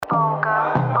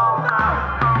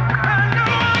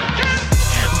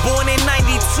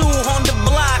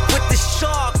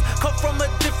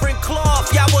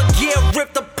cloth, y'all would get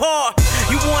ripped apart.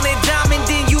 You want it diamond,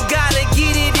 then you gotta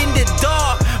get it in the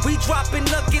dark. We dropping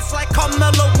nuggets like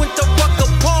Carmelo went to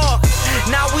Rucker Park.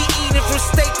 Now we eating from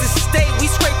state to state, we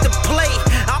scrape the plate.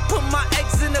 I put my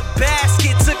eggs in a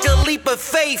basket, took a leap of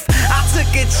faith. I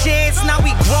took a chance, now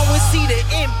we grow and see the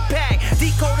impact.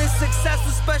 Decoding success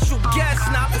with special guests,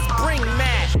 now let's bring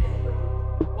Matt.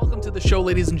 Welcome to the show,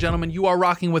 ladies and gentlemen. You are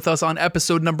rocking with us on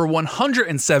episode number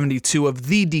 172 of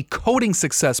the Decoding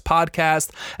Success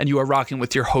podcast, and you are rocking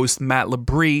with your host, Matt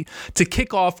Labrie. To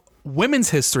kick off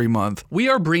Women's History Month, we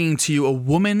are bringing to you a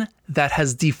woman that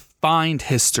has defined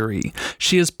history.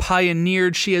 She has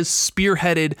pioneered, she has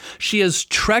spearheaded, she has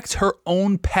trekked her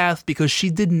own path because she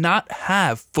did not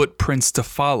have footprints to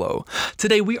follow.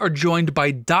 Today, we are joined by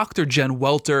Dr. Jen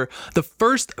Welter, the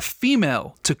first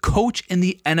female to coach in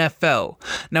the NFL.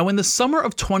 Now, in the summer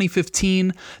of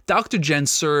 2015, Dr. Jen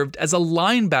served as a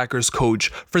linebackers coach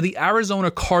for the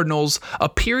Arizona Cardinals, a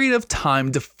period of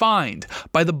time defined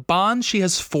by the bond she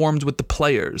has formed with the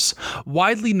players.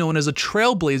 Widely known as a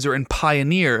trailblazer and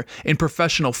pioneer in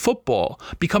professional football,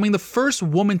 becoming the first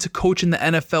woman to coach in the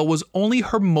NFL was only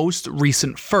her most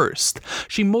recent first.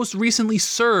 She most recently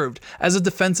served as a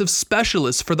defensive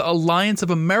specialist for the Alliance of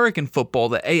American Football,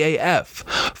 the AAF.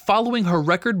 Following her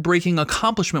record-breaking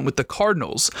accomplishment with the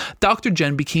Cardinals, Dr.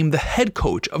 Jen became the head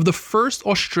coach of the first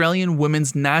Australian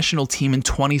women's national team in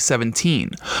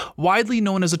 2017. Widely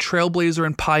known as a trailblazer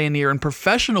and pioneer in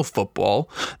professional football,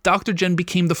 Dr. Jen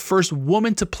became the first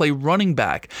woman to play running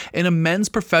back in a men's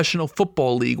professional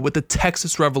football league with the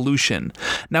Texas Revolution.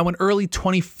 Now, in early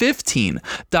 2015,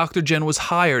 Dr. Jen was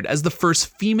hired as the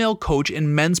first female coach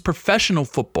in men's professional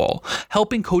football,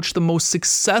 helping coach the most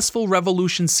successful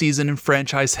Revolution season in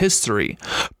franchise history.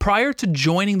 Prior to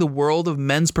joining the world of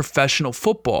men's professional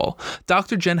football,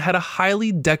 Dr. Jen had a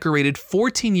highly decorated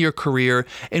 14-year career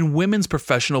in women's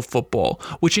professional football,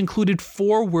 which included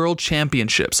 4 world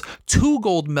championships, 2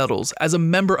 gold medals as a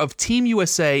member of Team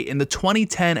USA in the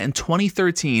 2010 and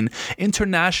 2013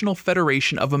 International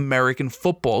Federation of American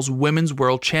Football's Women's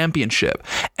World Championship,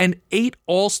 and 8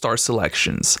 All-Star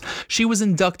selections. She was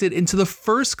inducted into the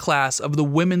first class of the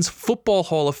Women's Football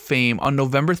Hall of Fame on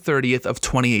November 30th of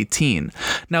 2018.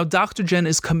 Now, Dr. Jen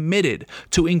is committed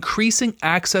to increasing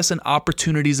access and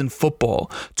opportunities in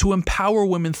football. To empower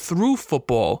women through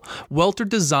football, Welter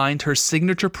designed her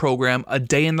signature program, A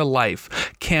Day in the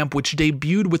Life camp, which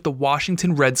debuted with the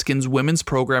Washington Redskins women's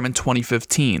program in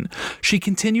 2015. She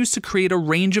continues to create a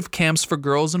range of camps for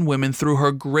girls and women through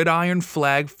her Gridiron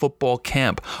Flag Football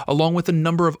Camp, along with a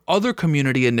number of other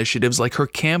community initiatives like her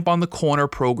Camp on the Corner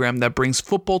program that brings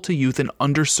football to youth in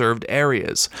underserved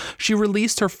areas. She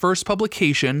released her first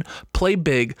publication, Play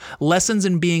Big: Lessons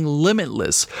in Being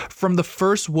Limitless, from the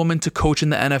first woman to coach in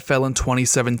the NFL in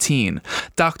 2017.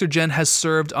 Dr. Jen has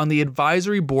served on the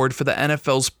advisory board for the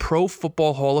NFL's Pro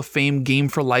Football Hall of Fame Game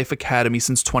for Life Academy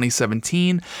since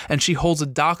 2017, and she holds a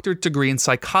doctorate degree in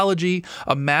psychology,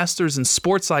 a master's in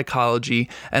sports psychology,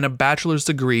 and a bachelor's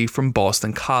degree from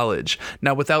Boston College.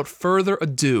 Now, without further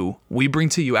ado, we bring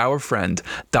to you our friend,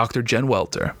 Dr. Jen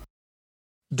Welter.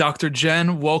 Dr.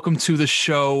 Jen, welcome to the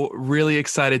show. Really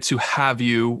excited to have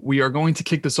you. We are going to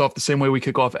kick this off the same way we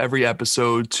kick off every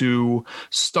episode. To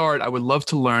start, I would love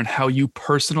to learn how you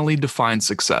personally define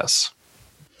success.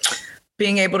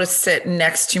 Being able to sit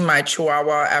next to my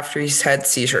chihuahua after he's had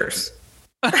seizures.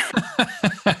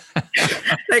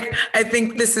 Like, I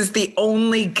think this is the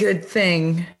only good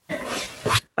thing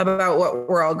about what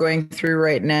we're all going through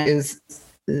right now is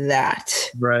that.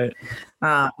 Right.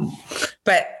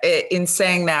 But in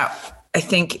saying that, I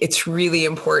think it's really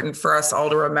important for us all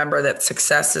to remember that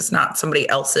success is not somebody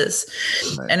else's.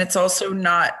 Right. And it's also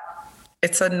not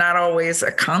always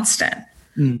a constant.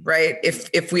 Right.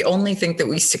 If we only think that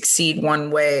we succeed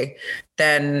one way,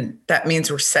 then that means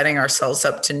we're setting ourselves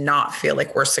up to not feel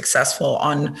like we're successful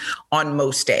on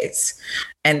most days.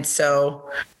 And so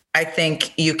I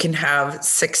think you can have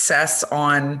success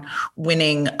on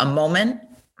winning a moment,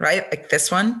 right? Like this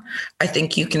one. I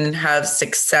think you can have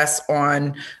success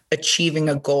on achieving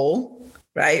a goal,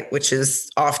 right? Which is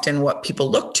often what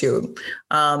people look to.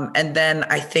 And then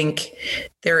I think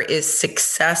there is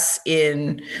success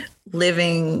in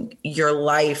living your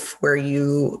life where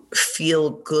you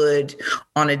feel good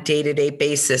on a day-to-day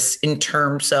basis in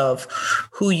terms of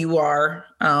who you are,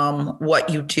 what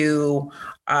you do,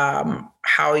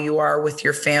 how you are with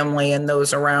your family and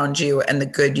those around you, and the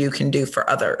good you can do for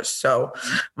others. So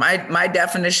my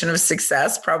definition of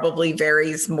success probably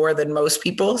varies more than most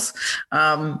people's.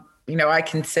 I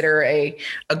consider a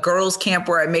girls' camp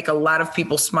where I make a lot of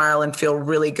people smile and feel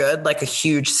really good, like a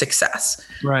huge success.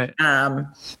 Right.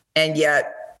 And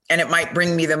yet and it might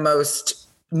bring me the most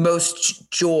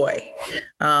joy.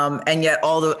 And yet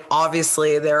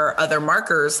obviously there are other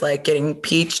markers, like getting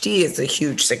PhD is a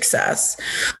huge success.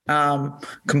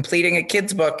 Completing a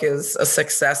kid's book is a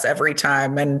success every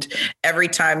time. And every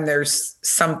time there's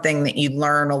something that you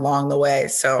learn along the way.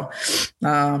 So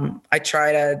I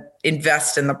try to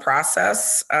invest in the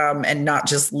process and not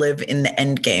just live in the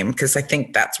end game, because I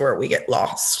think that's where we get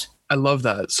lost. I love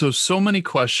that. So many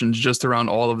questions just around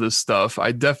all of this stuff.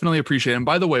 I definitely appreciate it. And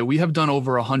by the way, we have done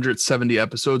over 170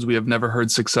 episodes. We have never heard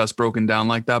success broken down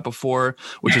like that before,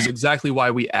 which is exactly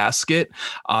why we ask it.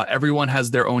 Everyone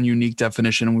has their own unique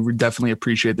definition, and we would definitely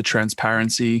appreciate the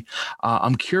transparency.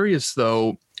 I'm curious,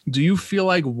 though, do you feel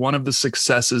like one of the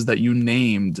successes that you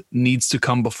named needs to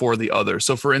come before the other?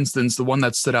 So for instance, the one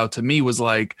that stood out to me was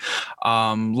like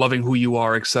loving who you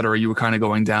are, et cetera. You were kind of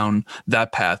going down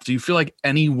that path. Do you feel like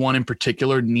any one in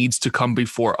particular needs to come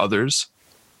before others?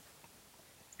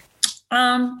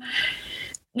 I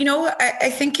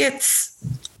think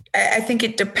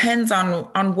it depends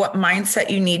on what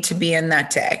mindset you need to be in that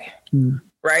day.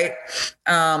 Right.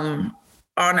 On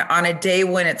a day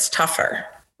when it's tougher.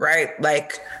 Right.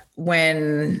 Like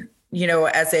when,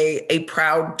 as a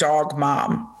proud dog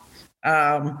mom,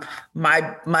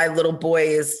 my little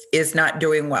boy is not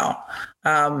doing well.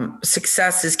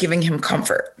 Success is giving him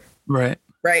comfort. Right.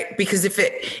 Right. Because if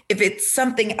it's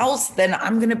something else, then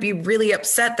I'm going to be really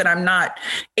upset that I'm not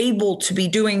able to be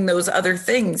doing those other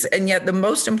things. And yet the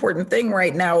most important thing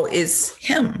right now is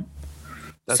him.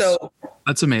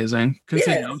 That's amazing.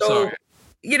 Continue. Yeah, I'm sorry.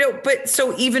 But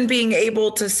so even being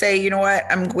able to say, you know what,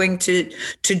 I'm going to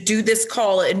do this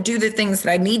call and do the things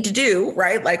that I need to do,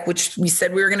 right? Like, which we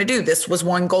said we were going to do. This was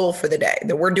one goal for the day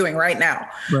that we're doing right now.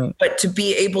 Right. But to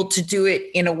be able to do it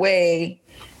in a way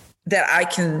that I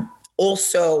can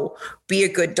also be a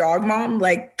good dog mom,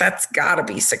 like that's gotta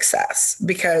be success.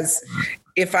 Because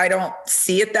if I don't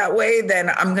see it that way, then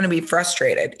I'm going to be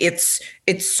frustrated. It's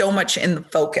so much in the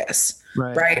focus.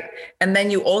 Right. And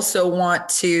then you also want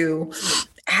to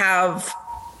have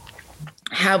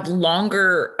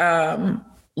longer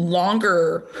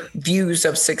views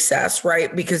of success,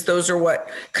 right? Because those are what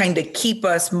kind of keep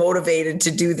us motivated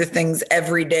to do the things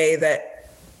every day that,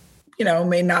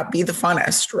 may not be the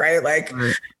funnest, right?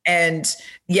 And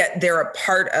yet they're a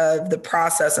part of the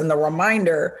process and the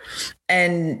reminder.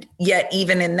 And yet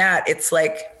even in that, it's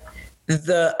like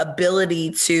the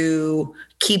ability to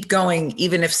keep going,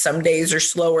 even if some days are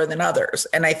slower than others.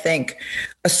 And I think,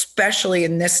 especially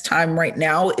in this time right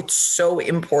now, it's so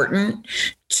important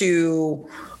to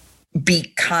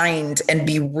be kind and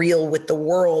be real with the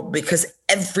world, because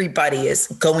everybody is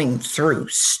going through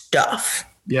stuff.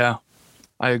 Yeah.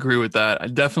 I agree with that. I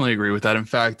definitely agree with that. In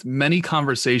fact, many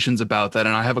conversations about that,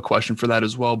 and I have a question for that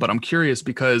as well, but I'm curious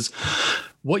because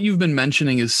what you've been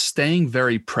mentioning is staying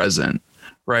very present.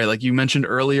 Right. Like you mentioned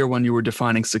earlier when you were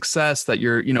defining success that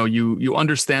you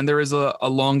understand there is a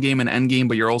long game and end game,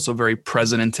 but you're also very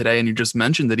present in today. And you just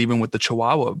mentioned that even with the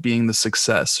Chihuahua being the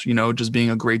success, just being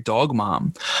a great dog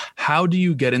mom. How do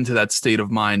you get into that state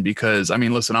of mind? Because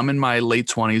listen, I'm in my late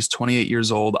 20s, 28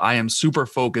 years old. I am super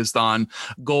focused on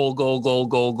goal.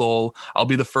 I'll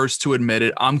be the first to admit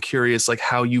it. I'm curious, like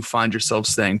how you find yourself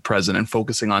staying present and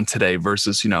focusing on today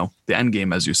versus, the end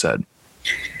game, as you said.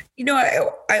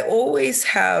 I always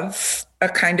have a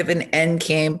kind of an end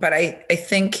game, but I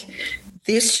think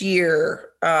this year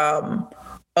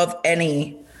of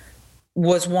any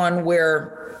was one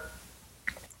where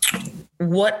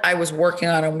what I was working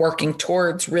on and working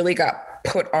towards really got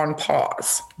put on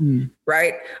pause,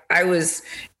 right? I was,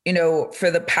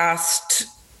 for the past,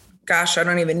 gosh, I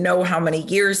don't even know how many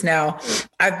years now,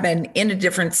 I've been in a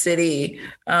different city,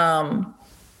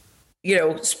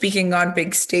 speaking on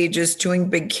big stages, doing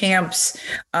big camps.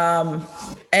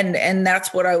 And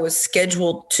that's what I was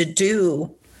scheduled to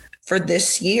do for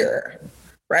this year.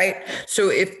 Right. So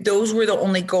if those were the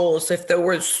only goals, if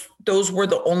those were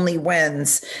the only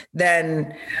wins,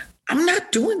 then I'm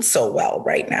not doing so well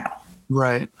right now.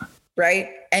 Right. Right.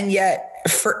 And yet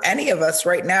for any of us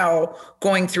right now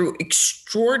going through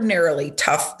extraordinarily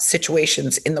tough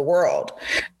situations in the world,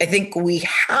 I think we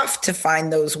have to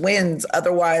find those wins.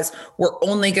 Otherwise, we're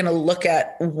only going to look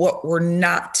at what we're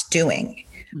not doing.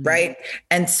 Right.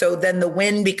 And so then the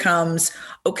win becomes,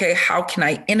 okay, how can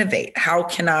I innovate? How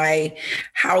can I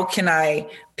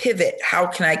pivot? How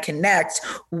can I connect?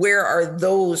 Where are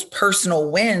those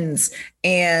personal wins?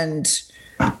 And,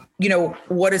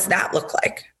 what does that look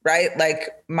like? Right. Like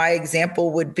my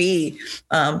example would be,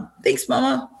 thanks,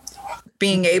 Mama,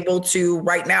 being able to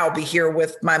right now be here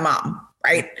with my mom.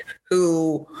 right?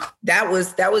 Who that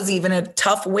was even a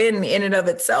tough win in and of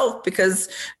itself, because,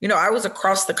 I was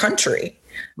across the country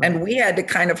and we had to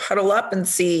kind of huddle up and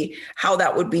see how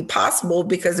that would be possible,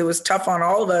 because it was tough on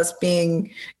all of us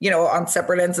being, on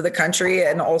separate ends of the country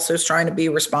and also trying to be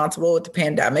responsible with the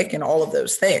pandemic and all of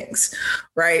those things.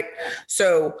 Right.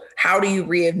 So how do you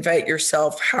reinvent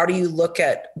yourself? How do you look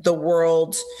at the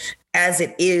world as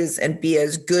it is and be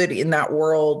as good in that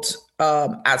world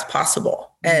as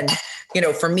possible? And,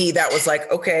 for me, that was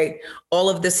like, okay, all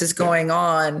of this is going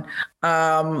on.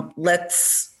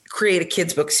 Let's create a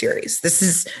kids book series. This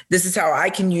is how I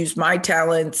can use my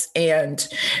talents and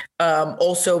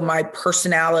also my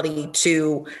personality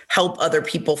to help other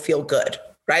people feel good.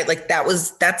 Right. Like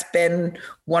that's been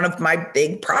one of my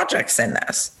big projects in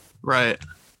this. Right.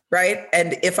 Right.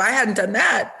 And if I hadn't done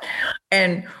that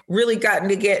and really gotten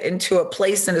to get into a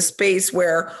place and a space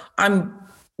where I'm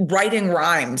writing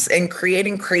rhymes and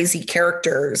creating crazy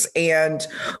characters and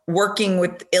working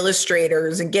with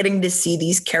illustrators and getting to see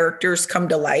these characters come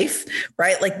to life,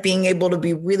 right? Like being able to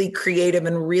be really creative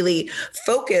and really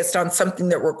focused on something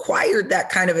that required that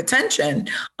kind of attention.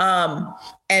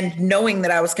 And knowing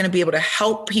that I was going to be able to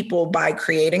help people by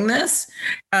creating this.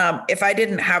 If I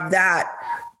didn't have that,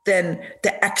 then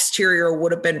the exterior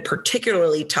would have been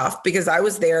particularly tough, because I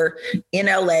was there in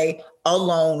LA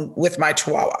alone with my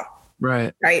Chihuahua.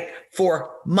 Right.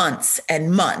 For months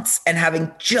and months, and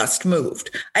having just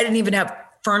moved. I didn't even have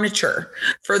furniture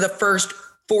for the first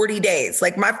 40 days.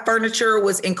 Like my furniture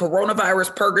was in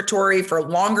coronavirus purgatory for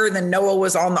longer than Noah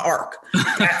was on the ark.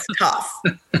 That's tough.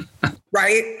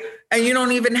 Right. And you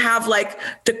don't even have like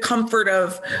the comfort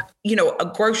of,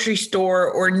 a grocery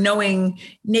store or knowing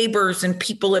neighbors and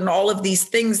people and all of these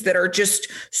things that are just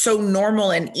so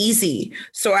normal and easy.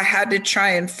 So I had to try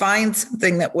and find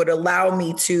something that would allow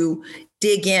me to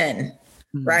dig in.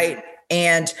 Right.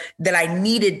 And that I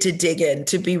needed to dig in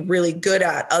to be really good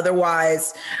at.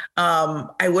 Otherwise,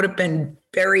 I would have been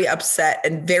very upset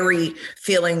and very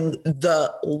feeling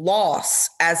the loss,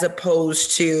 as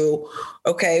opposed to,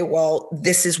 okay, well,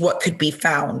 this is what could be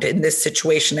found in this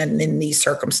situation and in these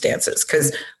circumstances.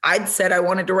 Because I'd said I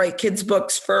wanted to write kids'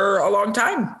 books for a long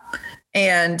time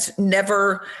and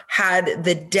never had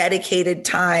the dedicated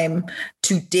time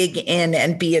to dig in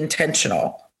and be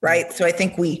intentional. Right. So I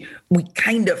think we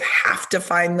kind of have to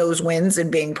find those wins in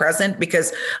being present,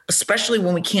 because especially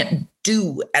when we can't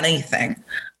do anything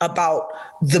about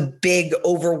the big,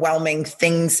 overwhelming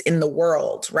things in the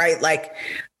world. Right. Like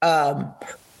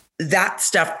that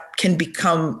stuff can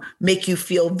make you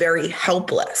feel very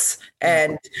helpless.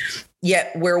 And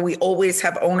yet where we always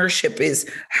have ownership is,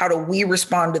 how do we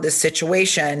respond to this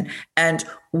situation? And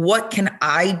what can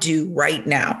I do right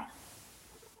now?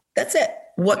 That's it.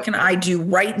 What can I do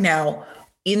right now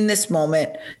in this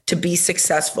moment to be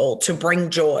successful, to bring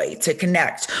joy, to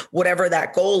connect, whatever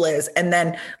that goal is? And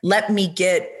then let me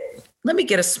get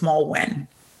a small win,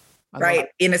 right?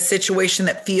 In a situation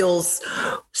that feels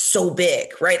so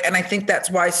big, right? And I think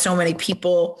that's why so many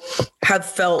people have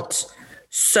felt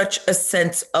such a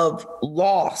sense of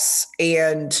loss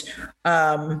and,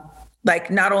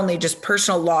 like not only just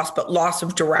personal loss, but loss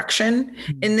of direction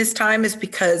in this time, is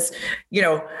because,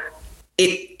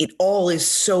 it all is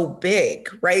so big,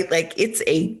 right? Like it's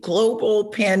a global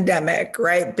pandemic,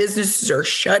 right? Businesses are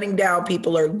shutting down,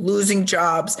 people are losing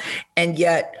jobs. And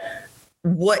yet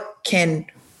what can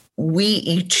we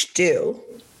each do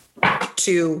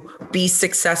to be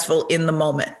successful in the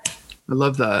moment? I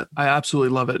love that. I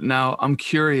absolutely love it. Now I'm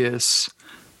curious.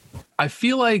 I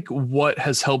feel like what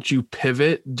has helped you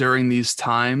pivot during these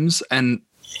times, and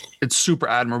it's super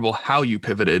admirable how you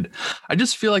pivoted, I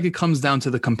just feel like it comes down to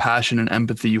the compassion and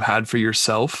empathy you had for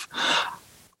yourself.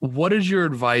 What is your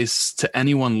advice to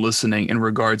anyone listening in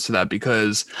regards to that?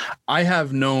 Because I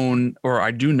have known, or I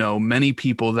do know, many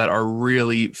people that are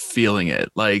really feeling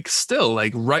it, like still,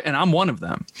 like, right. And I'm one of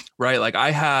them, right? Like I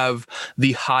have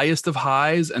the highest of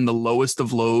highs and the lowest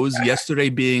of lows, yesterday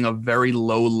being a very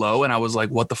low. And I was like,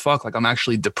 what the fuck? Like I'm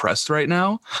actually depressed right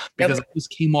now, because I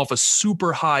just came off a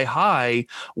super high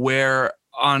where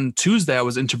on Tuesday I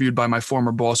was interviewed by my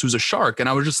former boss, who's a shark. And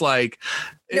I was just like,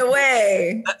 no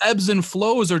way. The ebbs and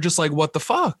flows are just like, what the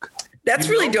fuck? That's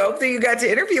really dope that you got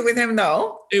to interview with him,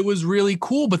 though. It was really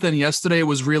cool. But then yesterday it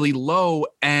was really low.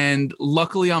 And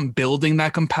luckily I'm building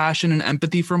that compassion and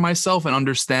empathy for myself and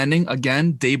understanding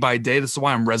again, day by day. This is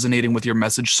why I'm resonating with your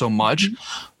message so much.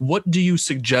 Mm-hmm. What do you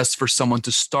suggest for someone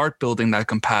to start building that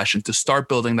compassion, to start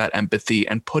building that empathy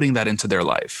and putting that into their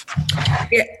life?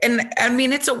 Yeah, and I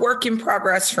mean, it's a work in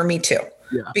progress for me too.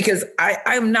 Yeah. Because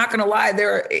I'm not going to lie,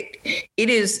 it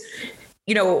is,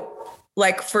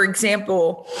 like, for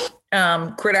example,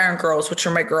 Gridiron Girls, which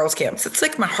are my girls' camps. It's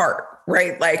like my heart,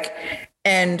 right? Like,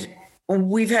 and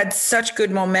we've had such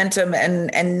good momentum.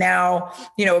 And now,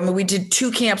 you know, I mean, we did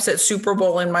 2 camps at Super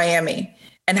Bowl in Miami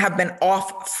and have been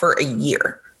off for a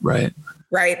year. Right.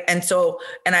 Right. And so,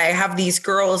 and I have these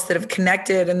girls that have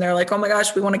connected and they're like, oh my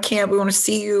gosh, we want to camp. We want to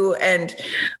see you. And,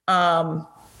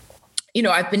 you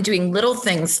know, I've been doing little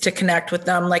things to connect with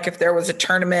them. Like if there was a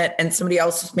tournament and somebody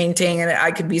else was maintaining it,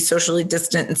 I could be socially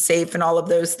distant and safe and all of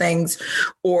those things,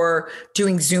 or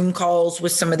doing Zoom calls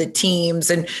with some of the teams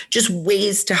and just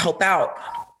ways to help out.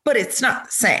 But it's not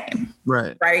the same.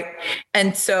 Right. Right.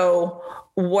 And so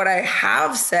what I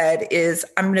have said is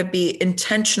I'm going to be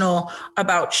intentional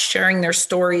about sharing their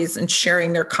stories and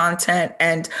sharing their content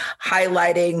and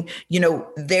highlighting, you know,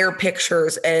 their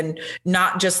pictures, and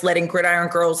not just letting Gridiron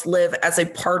Girls live as a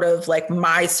part of like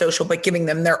my social, but giving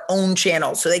them their own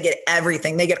channel. So they get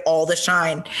everything, they get all the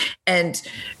shine. And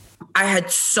I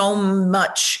had so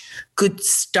much good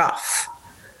stuff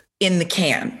in the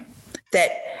can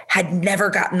that had never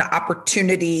gotten the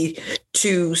opportunity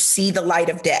to see the light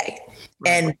of day.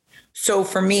 And so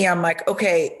for me, I'm like,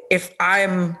 okay, if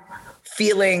I'm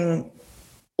feeling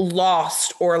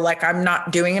lost or like I'm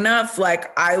not doing enough,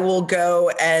 like I will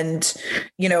go and,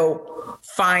 you know,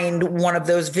 find one of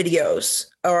those videos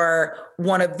or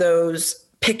one of those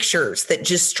pictures that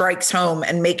just strikes home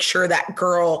and make sure that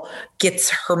girl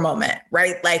gets her moment.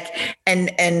 Right. Like,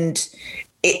 and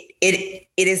it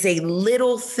is a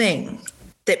little thing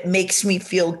that makes me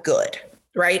feel good.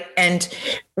 Right. And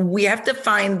we have to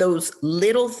find those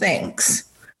little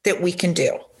things that we can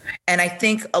do. And I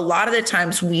think a lot of the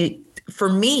times for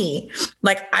me,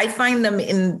 like I find them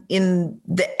in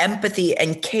the empathy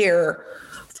and care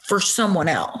for someone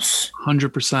else.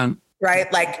 100%.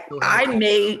 Right. Like I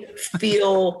may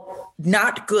feel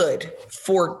not good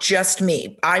for just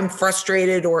me. I'm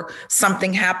frustrated or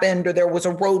something happened or there was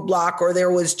a roadblock or there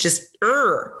was just,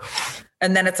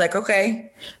 and then it's like,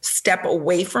 okay, step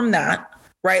away from that.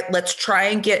 Right. Let's try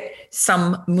and get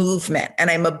some movement. And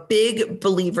I'm a big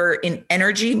believer in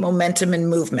energy, momentum,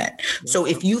 and movement. So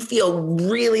if you feel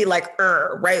really like,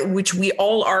 right, which we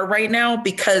all are right now,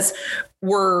 because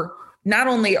we're not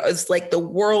only is like the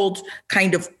world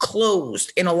kind of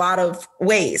closed in a lot of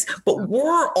ways, but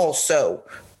we're also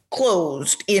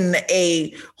closed in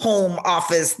a home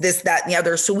office, this, that, and the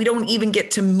other. So we don't even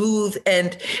get to move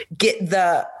and get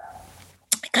the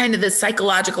kind of the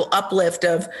psychological uplift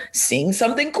of seeing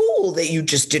something cool that you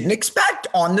just didn't expect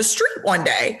on the street one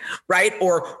day, right?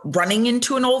 Or running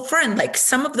into an old friend. Like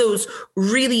some of those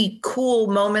really cool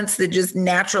moments that just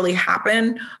naturally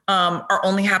happen are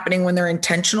only happening when they're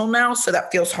intentional now. So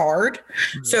that feels hard.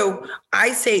 Mm-hmm. So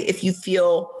I say if you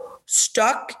feel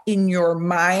stuck in your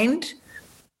mind,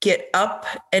 get up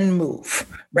and move,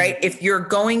 right? If you're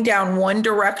going down one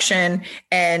direction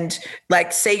and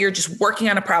like, say you're just working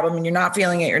on a problem and you're not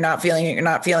feeling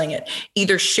it,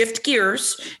 either shift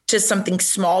gears to something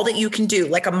small that you can do,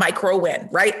 like a micro win,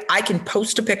 right? I can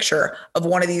post a picture of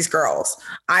one of these girls.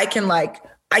 I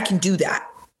can do that.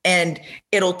 And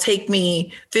it'll take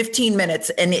me 15 minutes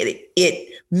and it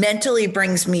mentally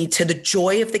brings me to the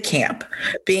joy of the camp,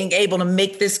 being able to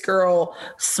make this girl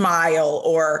smile,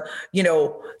 or, you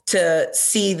know, to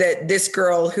see that this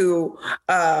girl who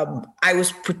I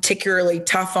was particularly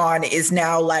tough on is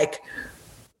now like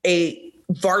a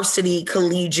varsity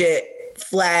collegiate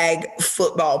flag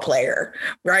football player,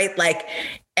 right? Like,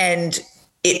 and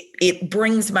it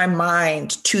brings my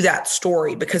mind to that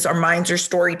story because our minds are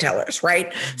storytellers,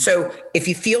 right? Mm-hmm. So if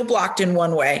you feel blocked in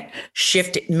one way,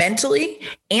 shift it mentally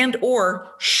and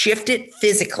or shift it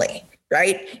physically,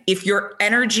 right? If your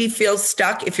energy feels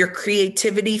stuck, if your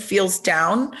creativity feels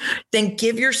down, then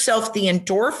give yourself the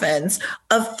endorphins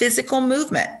of physical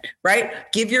movement, right?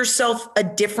 Give yourself a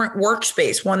different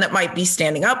workspace, one that might be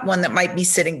standing up, one that might be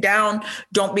sitting down.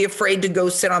 Don't be afraid to go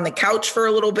sit on the couch for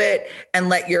a little bit and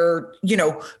let your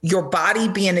body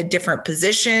be in a different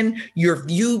position, your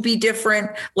view be different.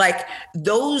 Like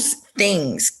those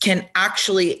things can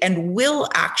actually and will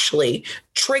actually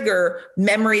trigger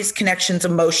memories, connections,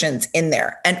 emotions in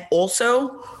there. And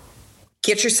also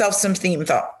get yourself some theme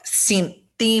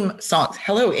songs.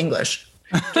 Hello, English.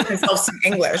 Get yourself some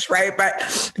English, right?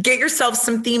 But get yourself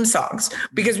some theme songs,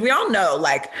 because we all know,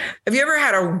 like, have you ever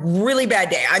had a really bad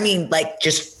day? I mean, like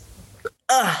just,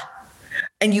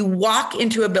 and you walk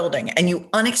into a building and you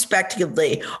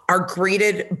unexpectedly are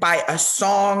greeted by a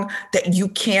song that you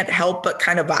can't help but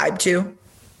kind of vibe to,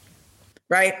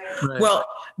 right? Well,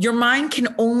 your mind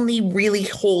can only really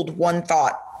hold one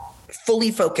thought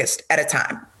fully focused at a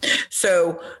time.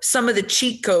 So some of the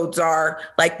cheat codes are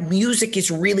like music is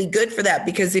really good for that,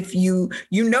 because if you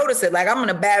notice it, like I'm in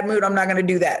a bad mood, I'm not going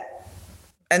to do that.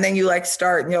 And then you like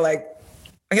start and you're like,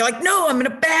 no, I'm in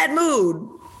a bad mood.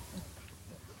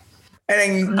 And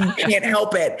then you can't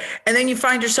help it. And then you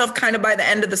find yourself kind of by the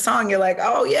end of the song, you're like,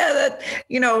 oh yeah, that,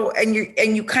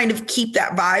 and you kind of keep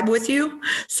that vibe with you.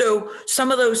 So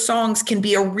some of those songs can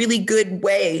be a really good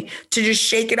way to just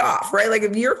shake it off, right? Like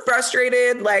if you're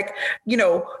frustrated, like,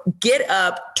 get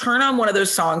up, turn on one of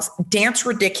those songs, dance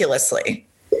ridiculously.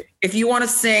 If you want to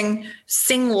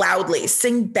sing loudly,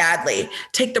 sing badly,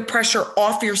 take the pressure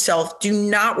off yourself. Do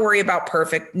not worry about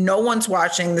perfect. No one's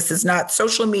watching. This is not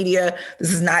social media.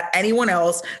 This is not anyone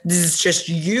else. This is just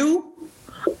you.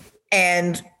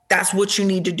 And that's what you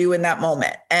need to do in that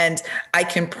moment. And I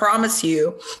can promise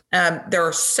you, there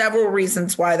are several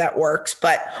reasons why that works,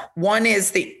 but one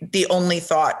is the only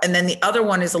thought. And then the other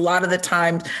one is a lot of the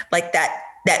time, like that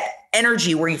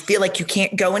energy where you feel like you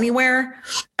can't go anywhere.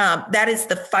 That is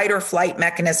the fight or flight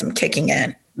mechanism kicking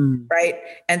in. Right.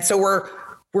 And so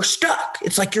we're stuck.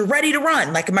 It's like, you're ready to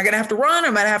run. Like, am I going to have to run?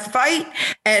 Am I going to have to fight?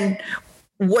 And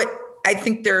what I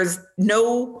think there's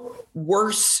no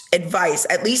worse advice,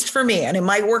 at least for me, and it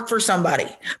might work for somebody,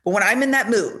 but when I'm in that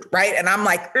mood, right. And I'm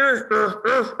like,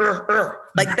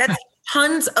 like that's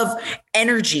tons of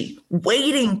energy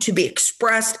waiting to be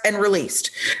expressed and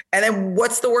released. And then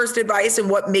what's the worst advice and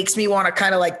what makes me want to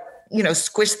kind of like,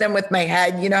 squish them with my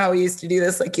head? You know how we used to do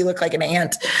this? Like, you look like an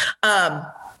ant.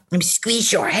 Let me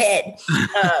squeeze your head.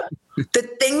 The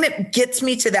thing that gets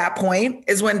me to that point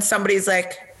is when somebody's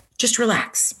like, just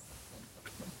relax.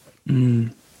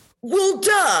 Well,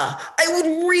 duh. I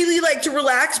would really like to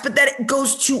relax, but that it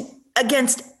goes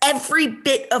against every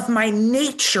bit of my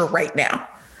nature right now.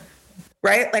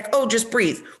 Right? Like, oh, just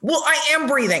breathe. Well, I am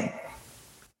breathing.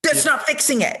 That's not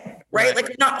fixing it. Right? Like,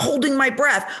 I'm not holding my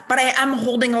breath, but I am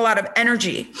holding a lot of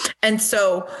energy. And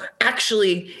so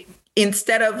actually,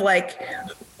 instead of like,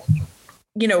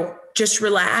 just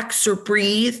relax or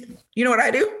breathe, you know what I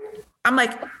do? I'm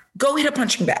like, go hit a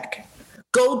punching bag.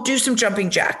 Go do some jumping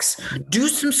jacks, do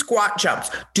some squat jumps,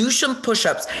 do some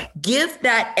push-ups, give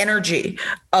that energy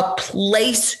a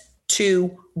place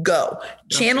to go.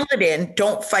 Channel it in.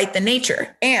 Don't fight the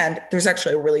nature. And there's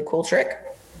actually a really cool trick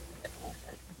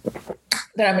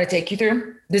that I'm going to take you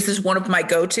through. This is one of my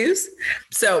go-tos.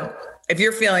 So if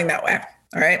you're feeling that way,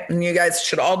 all right, and you guys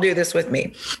should all do this with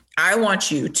me,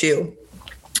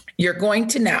 you're going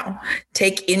to now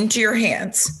take into your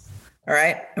hands. All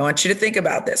right. I want you to think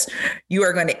about this. You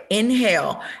are going to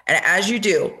inhale. And as you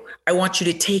do, I want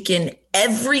you to take in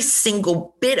every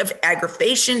single bit of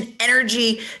aggravation,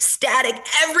 energy, static,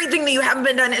 everything that you haven't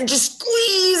been done, and just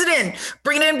squeeze it in.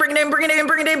 Bring it in, bring it in, bring it in,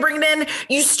 bring it in, bring it in.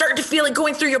 You start to feel it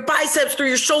going through your biceps, through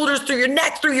your shoulders, through your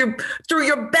neck, through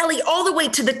your belly, all the way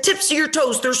to the tips of your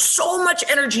toes. There's so much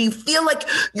energy. You feel like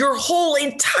your whole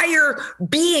entire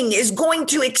being is going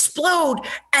to explode.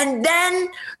 And then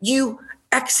you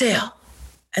exhale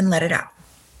and let it out.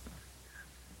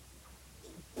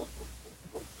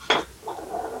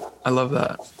 I love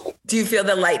that. Do you feel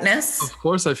the lightness? Of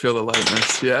course I feel the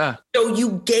lightness. Yeah. So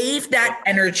you gave that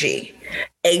energy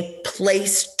a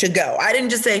place to go. I didn't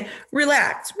just say,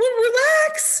 relax. Well,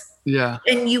 relax. Yeah.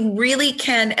 And you really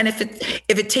can. And if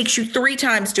it takes you 3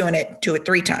 times doing it, do it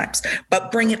 3 times,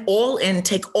 but bring it all in,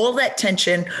 take all that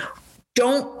tension.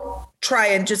 Don't try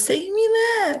and just say,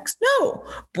 relax. No,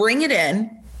 bring it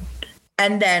in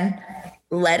and then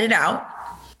let it out.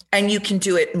 And you can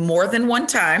do it more than one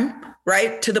time.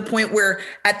 Right? To the point where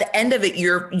at the end of it,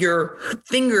 your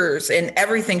fingers and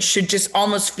everything should just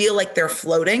almost feel like they're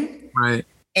floating. Right.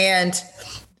 And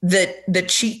the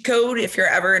cheat code, if you're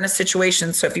ever in a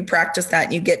situation, so if you practice that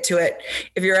and you get to it,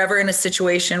 if you're ever in a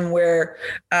situation where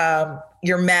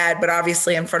you're mad, but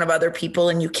obviously in front of other people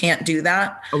and you can't do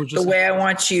that, the way I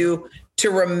want you to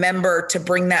remember to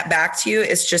bring that back to you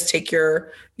is just take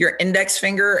your index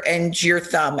finger and your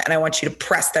thumb, and I want you to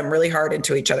press them really hard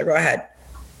into each other. Go ahead.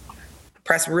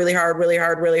 Press really hard, really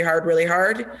hard, really hard, really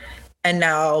hard. And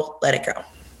now let it go.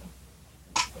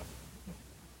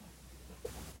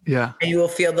 Yeah. And you will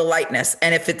feel the lightness.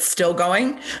 And if it's still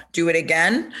going, do it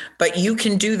again. But you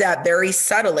can do that very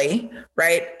subtly,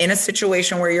 right? In a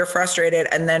situation where you're frustrated,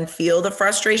 and then feel the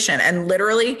frustration and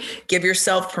literally give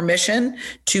yourself permission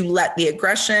to let the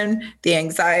aggression, the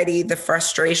anxiety, the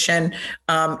frustration,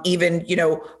 even,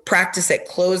 practice it,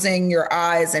 closing your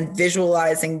eyes and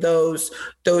visualizing those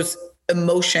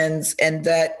emotions and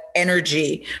that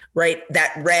energy, right?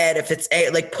 That red, if it's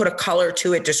like, put a color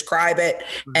to it, describe it,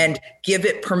 and give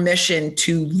it permission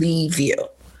to leave you.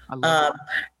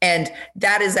 And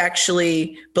that is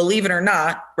actually, believe it or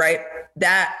not, right?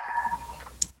 That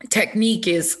technique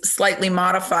is slightly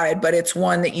modified, but it's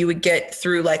one that you would get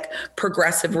through like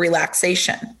progressive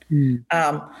relaxation.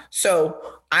 So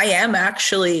I am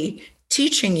actually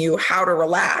teaching you how to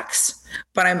relax,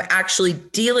 but I'm actually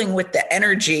dealing with the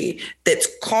energy that's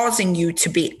causing you to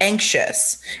be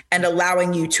anxious and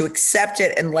allowing you to accept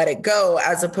it and let it go,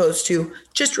 as opposed to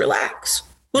just relax.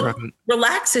 Look,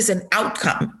 relax is an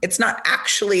outcome. It's not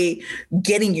actually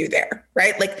getting you there,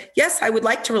 right? Like, yes, I would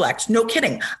like to relax. No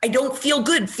kidding. I don't feel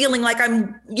good feeling like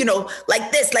I'm,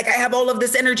 like this, like I have all of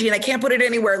this energy and I can't put it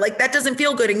anywhere. Like that doesn't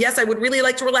feel good. And yes, I would really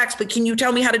like to relax, but can you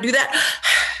tell me how to do that?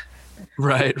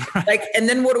 Right. Like, and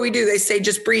then what do? They say,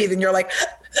 just breathe. And you're like,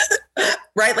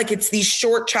 right? Like it's these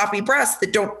short, choppy breaths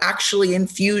that don't actually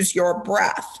infuse your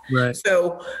breath. Right.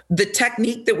 So the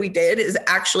technique that we did is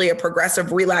actually a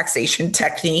progressive relaxation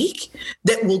technique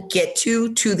that will get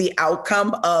you to the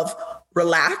outcome of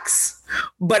relax,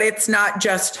 but it's not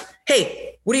just,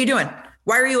 hey, what are you doing?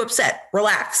 Why are you upset?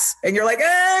 Relax. And you're like,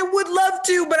 I would love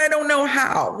to, but I don't know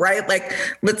how, right? Like,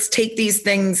 let's take these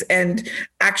things and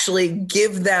actually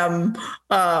give them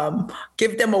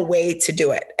a way to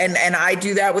do it. And I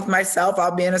do that with myself.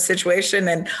 I'll be in a situation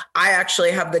and I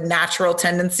actually have the natural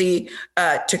tendency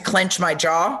to clench my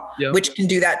jaw, which can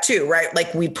do that too, right?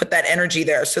 Like we put that energy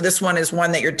there. So this one is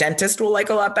one that your dentist will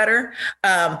like a lot better.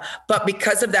 But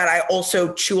because of that, I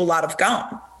also chew a lot of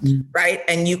gum. Right.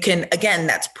 And you can, again,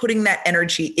 that's putting that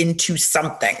energy into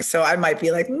something. So I might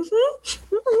be like,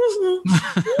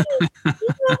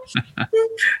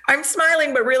 I'm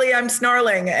smiling, but really I'm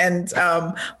snarling. And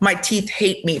my teeth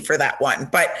hate me for that one.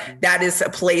 But that is a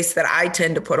place that I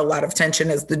tend to put a lot of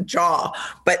tension, is the jaw.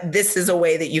 But this is a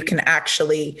way that you can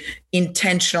actually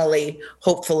intentionally,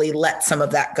 hopefully let some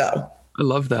of that go. I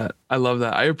love that.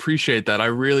 I appreciate that. I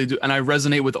really do. And I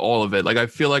resonate with all of it. Like, I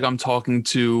feel like I'm talking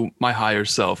to my higher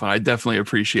self, and I definitely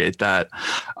appreciate that.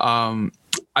 And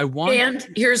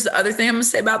here's the other thing I'm going to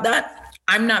say about that.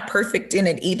 I'm not perfect in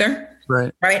it either.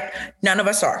 Right. None of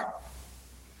us are.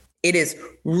 It is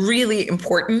really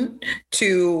important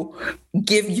to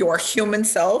give your human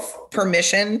self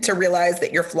permission to realize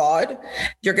that you're flawed.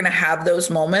 You're going to have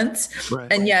those moments.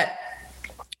 Right. And yet,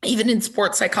 even in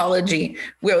sports psychology,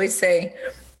 we always say,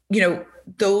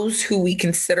 those who we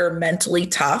consider mentally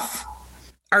tough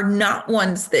are not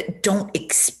ones that don't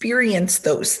experience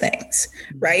those things,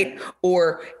 right?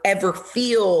 Or ever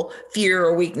feel fear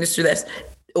or weakness through this,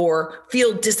 or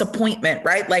feel disappointment,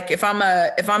 right? Like if I'm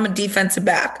a defensive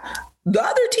back, the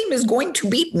other team is going to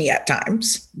beat me at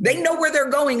times. They know where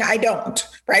they're going. I don't,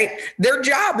 right? Their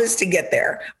job is to get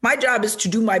there. My job is to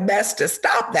do my best to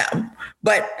stop them.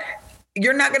 But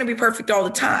you're not going to be perfect all the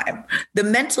time. The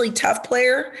mentally tough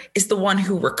player is the one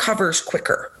who recovers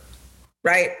quicker,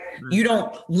 right? You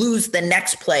don't lose the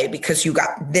next play because you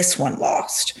got this one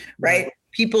lost, right?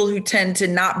 People who tend to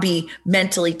not be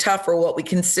mentally tough, or what we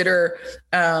consider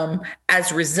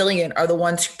as resilient, are the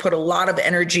ones who put a lot of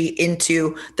energy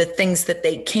into the things that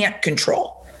they can't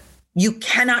control. You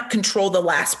cannot control the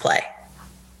last play.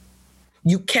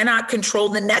 You cannot control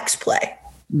the next play.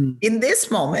 In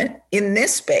this moment, in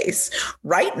this space,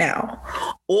 right now,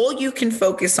 all you can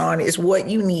focus on is what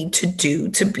you need to do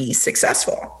to be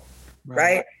successful,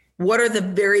 right? What are the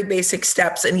very basic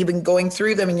steps, and even going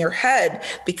through them in your head,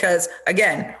 because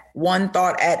again, one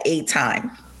thought at a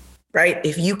time, right?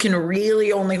 If you can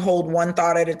really only hold one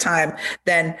thought at a time,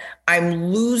 then I'm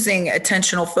losing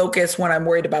attentional focus when I'm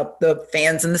worried about the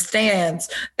fans in the stands,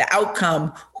 the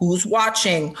outcome, who's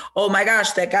watching. Oh my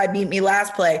gosh, that guy beat me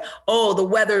last play. Oh, the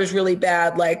weather is really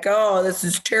bad. Like, oh, this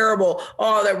is terrible.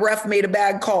 Oh, that ref made a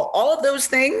bad call. All of those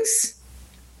things,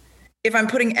 if I'm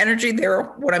putting energy there,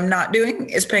 what I'm not doing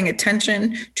is paying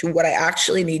attention to what I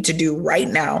actually need to do right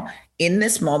now in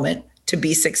this moment to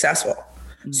be successful.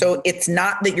 So it's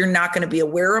not that you're not going to be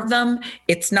aware of them.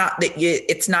 It's not that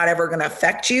it's not ever going to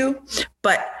affect you,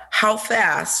 but how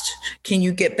fast can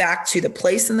you get back to the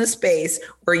place in the space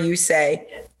where you say,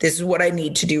 this is what I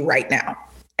need to do right now?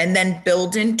 And then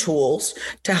build in tools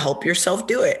to help yourself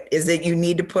do it. Is that you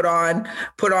need to put on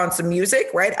some music,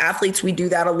 right? Athletes, we do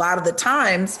that a lot of the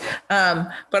times.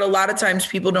 But a lot of times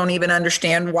people don't even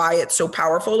understand why it's so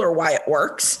powerful or why it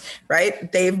works,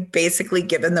 right? They've basically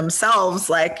given themselves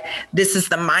like, this is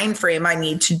the mind frame I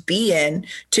need to be in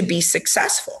to be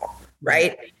successful,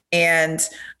 right? And,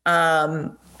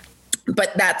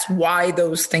 but that's why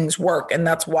those things work, and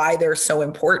that's why they're so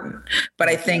important. But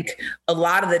I think a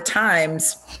lot of the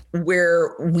times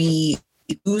where we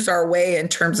lose our way in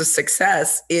terms of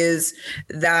success is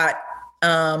that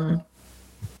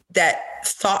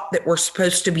thought that we're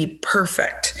supposed to be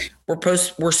perfect.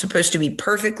 We're supposed to be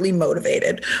perfectly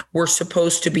motivated. We're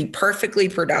supposed to be perfectly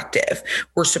productive.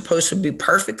 We're supposed to be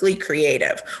perfectly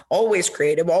creative, always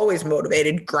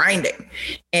motivated, grinding.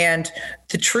 And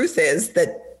the truth is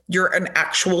that you're an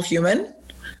actual human.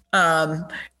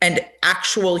 And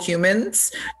actual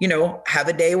humans, have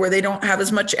a day where they don't have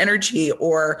as much energy,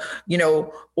 or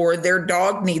their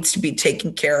dog needs to be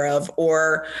taken care of,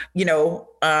 or,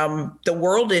 the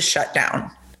world is shut down.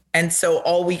 And so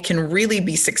all we can really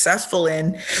be successful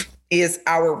in is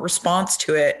our response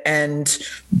to it, and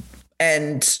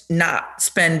not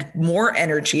spend more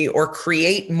energy or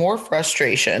create more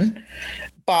frustration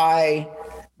by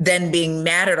then being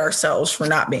mad at ourselves for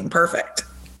not being perfect.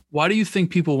 Why do you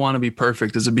think people want to be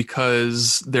perfect? Is it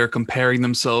because they're comparing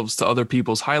themselves to other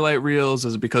people's highlight reels?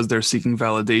 Is it because they're seeking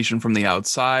validation from the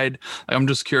outside? I'm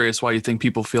just curious why you think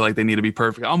people feel like they need to be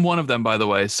perfect. I'm one of them, by the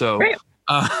way. So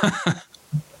I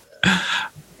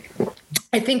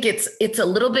think it's a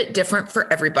little bit different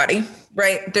for everybody,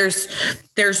 right?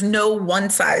 There's no one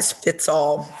size fits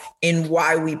all in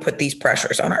why we put these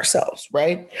pressures on ourselves,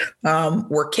 right?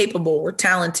 We're capable, we're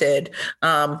talented.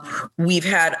 We've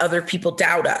had other people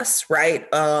doubt us, right?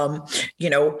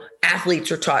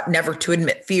 Athletes are taught never to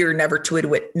admit fear, never to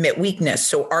admit weakness.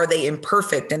 So are they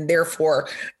imperfect and therefore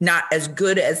not as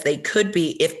good as they could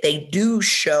be if they do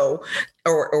show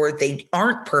or they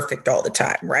aren't perfect all the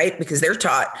time, right? Because they're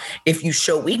taught if you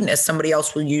show weakness, somebody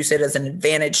else will use it as an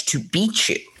advantage to beat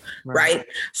you, right?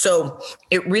 So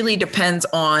it really depends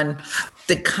on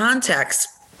the context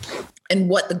and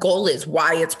what the goal is,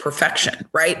 why it's perfection,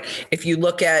 right? If you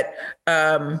look at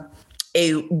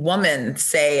a woman,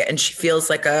 say, and she feels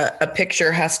like a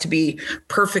picture has to be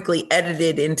perfectly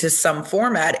edited into some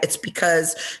format, it's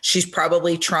because she's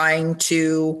probably trying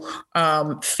to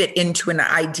fit into an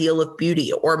ideal of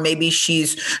beauty, or maybe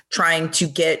she's trying to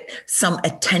get some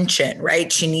attention, right?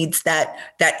 She needs that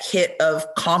hit of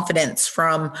confidence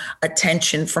from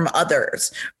attention from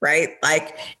others, right?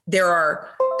 Like there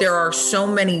are so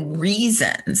many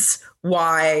reasons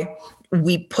why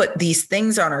we put these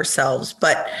things on ourselves.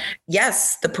 But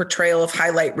yes, the portrayal of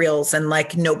highlight reels and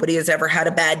like nobody has ever had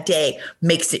a bad day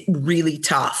makes it really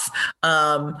tough.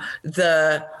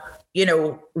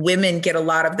 Women get a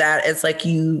lot of that as like,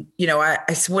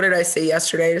 what did I say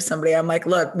yesterday to somebody? I'm like,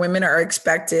 look, women are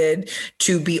expected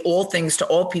to be all things to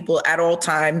all people at all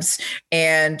times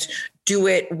and do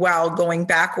it while going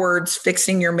backwards,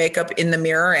 fixing your makeup in the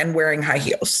mirror and wearing high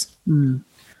heels.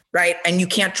 Right. And you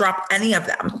can't drop any of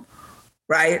them.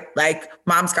 Right? Like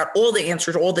mom's got all the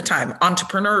answers all the time.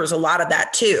 Entrepreneurs, a lot of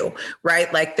that too,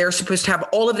 right? Like they're supposed to have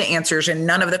all of the answers and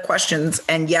none of the questions.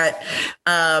 And yet,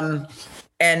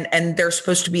 and they're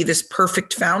supposed to be this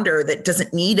perfect founder that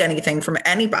doesn't need anything from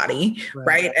anybody.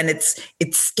 Right. And it's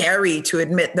scary to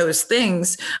admit those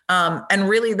things. And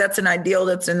really that's an ideal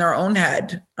that's in their own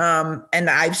head. And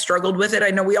I've struggled with it.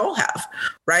 I know we all have,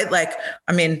 right? Like,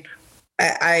 I mean,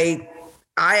 I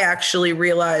actually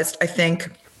realized, I think,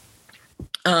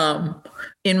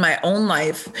 in my own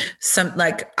life,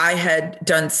 I had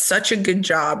done such a good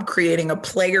job creating a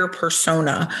player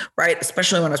persona, right?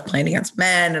 Especially when I was playing against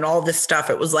men and all this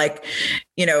stuff. It was like,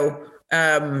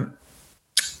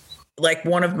 like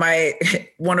one of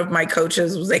my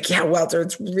coaches was like, yeah, Welter,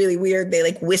 it's really weird. They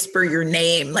like whisper your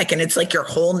name, like, and it's like your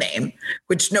whole name,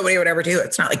 which nobody would ever do.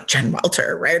 It's not like Jen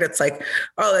Welter, right? It's like,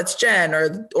 oh, that's Jen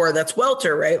or that's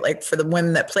Welter, right? Like for the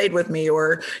women that played with me,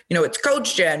 or, it's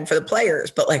Coach Jen for the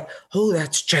players, but like, oh,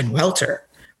 that's Jen Welter.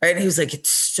 Right. And he was like,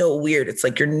 it's so weird. It's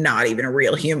like, you're not even a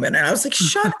real human. And I was like,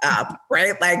 shut up.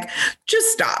 Right. Like,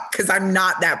 just stop. Cause I'm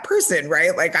not that person.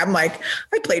 Right. Like, I'm like,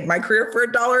 I played my career for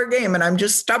 $1 a game and I'm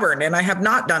just stubborn and I have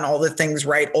not done all the things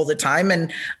right all the time.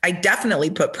 And I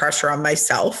definitely put pressure on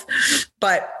myself.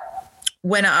 But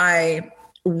when I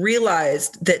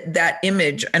realized that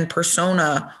image and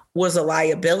persona was a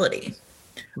liability,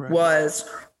 was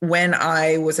when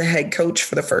I was a head coach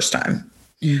for the first time.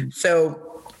 So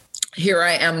here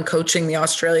I am coaching the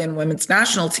Australian women's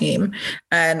national team,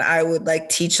 and I would like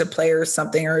teach the players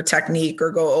something or a technique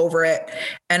or go over it.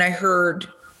 And I heard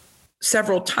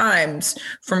several times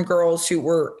from girls who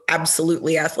were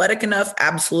absolutely athletic enough,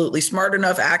 absolutely smart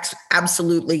enough,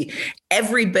 absolutely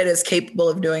every bit as capable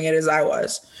of doing it as I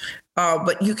was.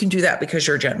 But you can do that because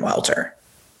you're Jen Welter.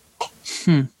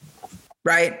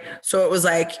 Right. So it was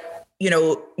like,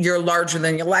 you're larger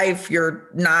than your life. You're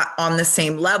not on the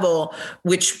same level,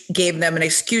 which gave them an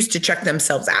excuse to check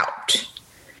themselves out.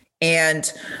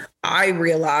 And I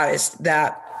realized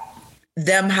that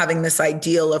them having this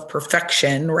ideal of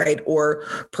perfection, right, or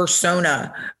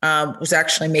persona was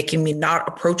actually making me not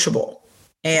approachable.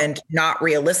 and not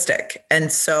realistic.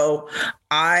 And so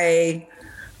I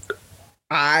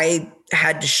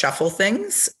had to shuffle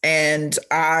things, and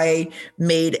I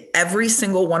made every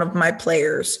single one of my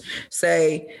players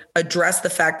address the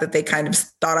fact that they kind of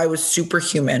thought I was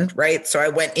superhuman, right? So I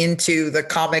went into the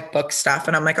comic book stuff,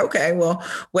 and I'm like, okay, well,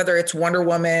 whether it's Wonder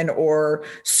Woman or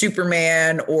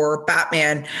Superman or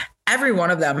Batman, every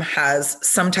one of them has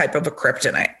some type of a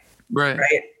kryptonite, right?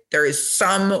 There is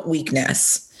some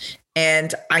weakness,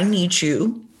 and I need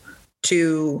you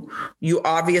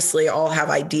obviously all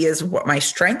have ideas of what my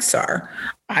strengths are.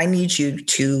 I need you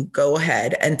to go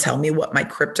ahead and tell me what my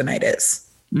kryptonite is.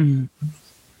 Mm-hmm.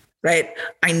 Right.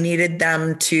 I needed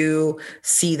them to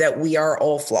see that we are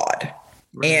all flawed,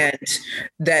 and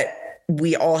that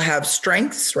we all have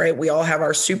strengths, right? We all have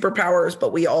our superpowers,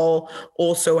 but we all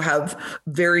also have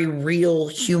very real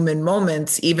human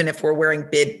moments, even if we're wearing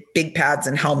big pads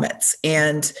and helmets.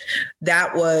 And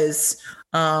that was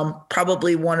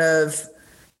probably one of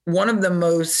the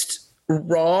most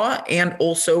raw and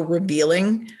also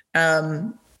revealing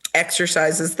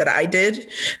exercises that I did,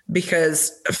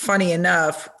 because funny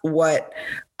enough, what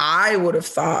I would have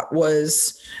thought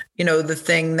was, the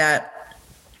thing that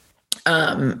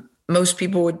most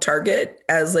people would target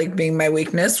as like being my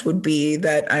weakness would be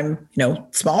that I'm,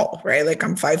 small, right? Like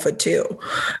I'm 5'2".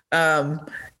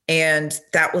 And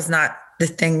that was not the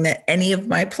thing that any of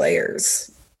my players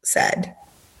said.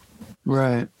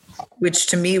 Right. Which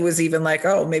to me was even like,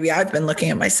 oh, maybe I've been looking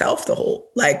at myself wrong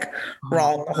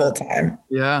the whole time.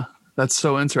 Yeah. That's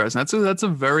so interesting. That's a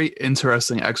very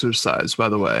interesting exercise, by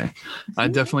the way. I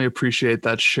definitely appreciate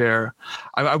that share.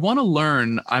 I want to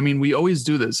learn. I mean, we always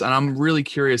do this, and I'm really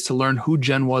curious to learn who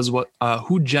Jen was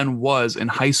in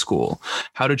high school.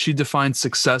 How did she define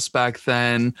success back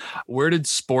then? Where did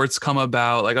sports come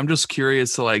about? Like, I'm just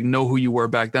curious to know who you were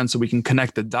back then, so we can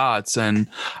connect the dots and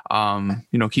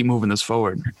keep moving this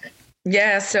forward.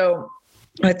 Yeah. So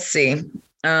let's see.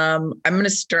 I'm going to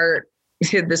start.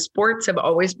 The sports have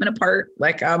always been a part.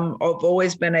 Like I've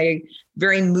always been a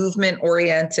very movement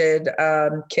oriented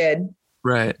kid.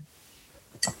 Right.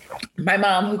 My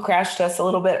mom, who crashed us a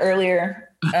little bit earlier,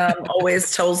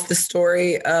 always tells the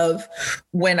story of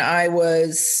when I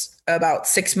was about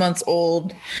 6 months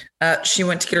old. She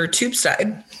went to get her tubes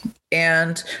tied,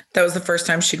 and that was the first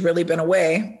time she'd really been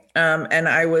away. And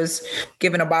I was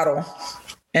given a bottle.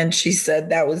 And she said,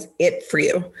 that was it for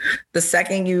you. The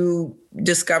second you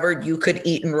discovered you could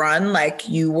eat and run, like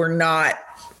you were not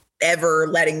ever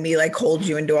letting me hold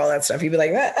you and do all that stuff. You'd be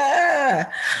like,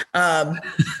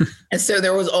 And so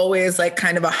there was always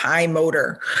kind of a high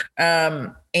motor,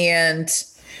 and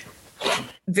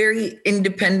very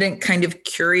independent, kind of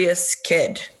curious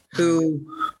kid who,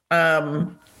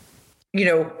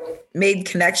 made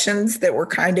connections that were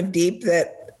kind of deep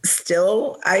that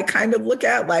still I kind of look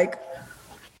at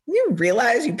you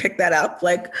realize you picked that up.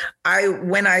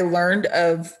 When I learned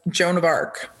of Joan of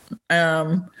Arc,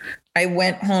 I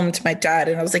went home to my dad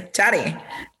and I was like, Daddy,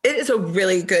 it is a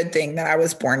really good thing that I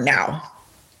was born now.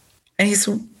 And he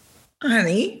said,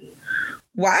 honey,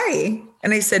 why?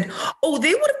 And I said, oh,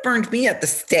 they would have burned me at the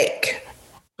stake.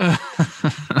 And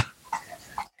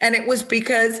it was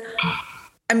because,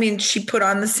 she put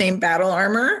on the same battle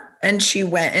armor and she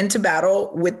went into battle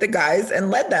with the guys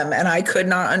and led them. And I could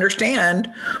not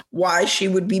understand why she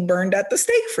would be burned at the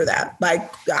stake for that.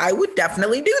 I would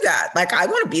definitely do that. I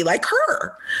want to be like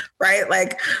her,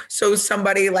 right? So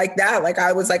somebody like that,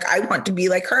 I was like, I want to be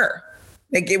like her.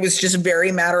 It was just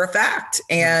very matter of fact.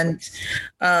 And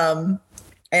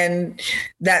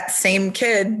that same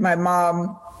kid, my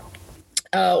mom,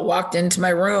 walked into my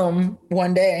room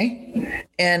one day,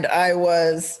 and I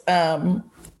was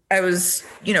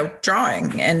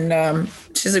drawing, and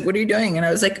she's like, what are you doing? And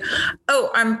I was like, oh,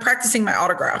 I'm practicing my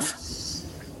autograph.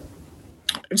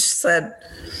 She said,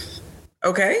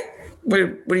 okay, what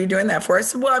are you doing that for? I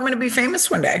said, well, I'm going to be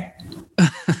famous one day.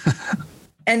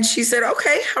 And she said,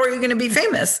 okay, how are you going to be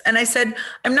famous? And I said,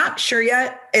 I'm not sure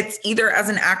yet. It's either as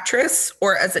an actress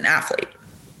or as an athlete.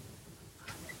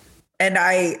 And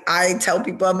I tell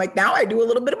people, I'm like, now I do a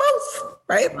little bit of both,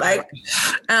 right?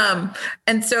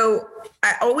 And so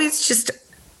I always just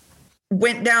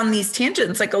went down these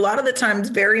tangents, a lot of the times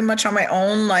very much on my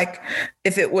own.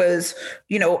 If it was,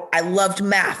 I loved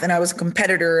math and I was a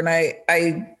competitor, and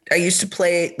I used to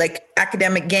play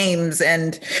academic games,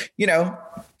 and,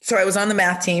 so I was on the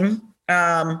math team.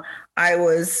 I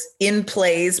was in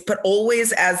plays, but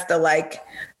always as the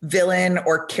villain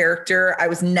or character. I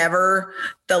was never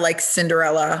the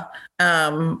Cinderella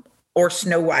or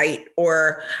Snow White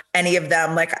or any of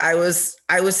them. Like I was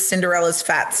Cinderella's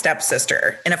fat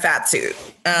stepsister in a fat suit.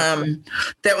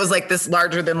 That was like this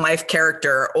larger than life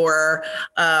character, or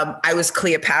I was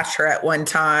Cleopatra at one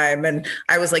time, and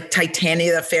I was like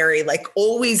Titania the fairy, like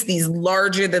always these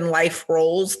larger than life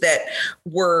roles that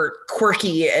were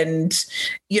quirky and,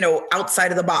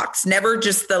 outside of the box, never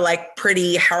just the like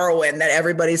pretty heroine that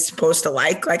everybody's supposed to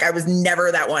like. Like I was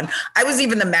never that one. I was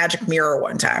even the magic mirror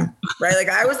one time, right? Like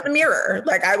I was the mirror,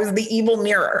 like I was the evil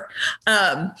mirror.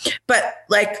 But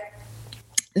like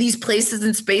these places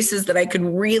and spaces that I could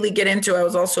really get into. I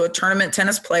was also a tournament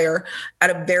tennis player at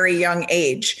a very young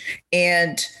age.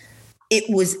 And it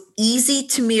was easy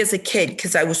to me as a kid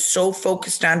because I was so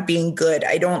focused on being good.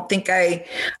 I don't think I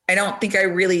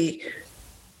really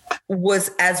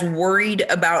was as worried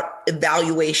about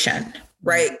evaluation.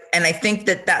 Right. And I think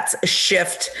that that's a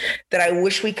shift that I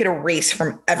wish we could erase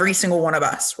from every single one of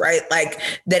us. Right. Like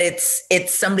that it's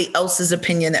somebody else's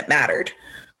opinion that mattered.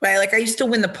 Right. Like I used to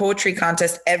win the poetry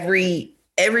contest every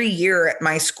year at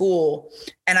my school,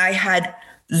 and I had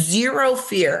zero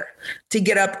fear to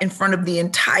get up in front of the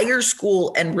entire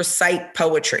school and recite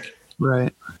poetry.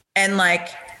 Right. And like,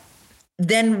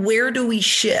 then where do we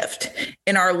shift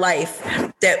in our life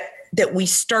that we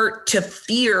start to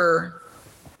fear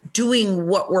doing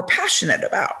what we're passionate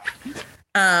about?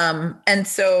 And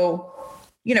so,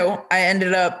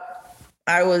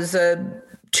 I was a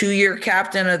 2-year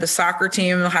captain of the soccer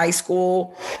team in high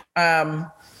school. I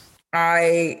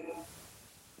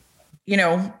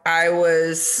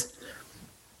was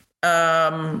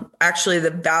actually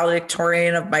the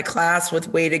valedictorian of my class with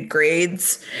weighted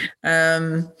grades.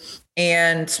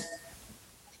 And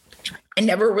I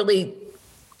never really,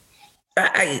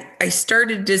 I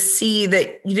started to see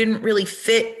that you didn't really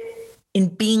fit in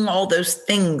being all those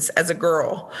things as a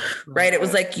girl, right? It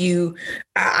was like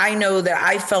I know that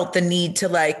I felt the need to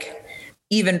like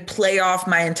even play off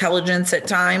my intelligence at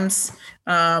times.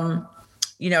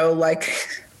 Like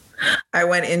I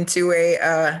went into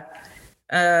a,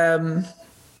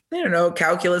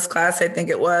 calculus class, I think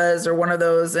it was, or one of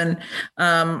those. And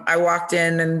I walked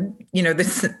in and,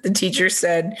 the teacher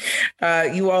said,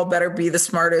 you all better be the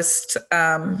smartest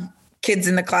kids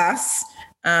in the class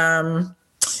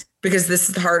because this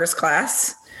is the hardest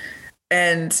class.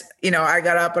 And, I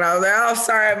got up and I was like, oh,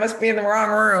 sorry, I must be in the wrong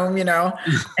room,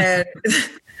 and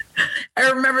I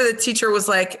remember the teacher was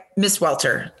like, Miss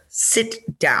Welter,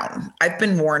 sit down. I've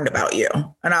been warned about you.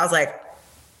 And I was like,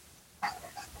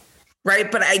 right.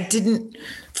 But I didn't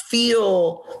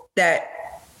feel that,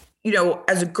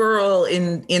 as a girl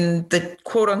in the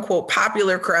quote unquote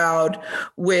popular crowd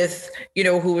with,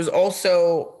 who was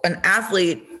also an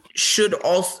athlete, should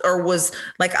also, or was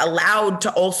like allowed to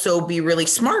also be really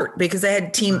smart, because I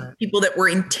had people that were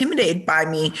intimidated by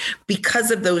me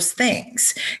because of those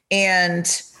things.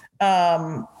 And,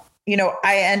 I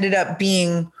ended up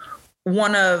being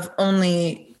one of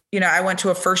only, I went to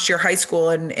a first year high school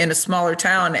in a smaller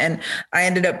town, and I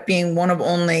ended up being one of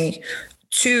only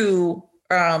 2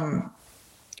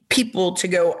 people to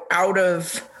go out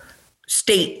of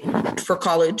state for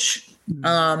college.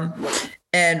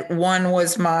 And one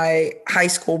was my high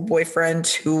school boyfriend,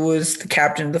 who was the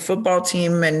captain of the football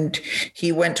team, and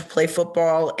he went to play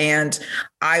football. And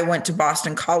I went to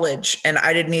Boston College, and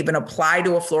I didn't even apply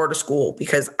to a Florida school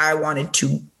because I wanted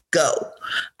to go.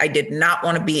 I did not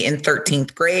want to be in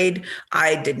 13th grade.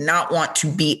 I did not want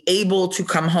to be able to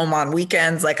come home on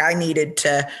weekends. Like I needed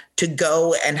to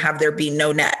go and have there be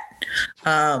no net.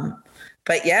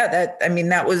 But yeah,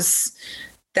 that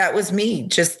was me,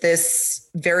 just this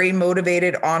very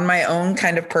motivated on my own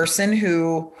kind of person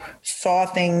who saw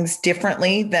things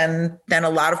differently than a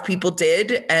lot of people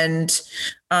did, and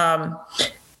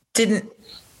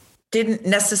didn't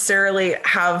necessarily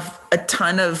have a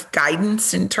ton of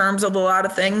guidance in terms of a lot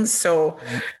of things. So,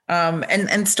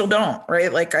 and still don't,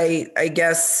 right? Like I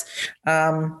guess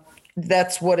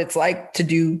that's what it's like to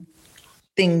do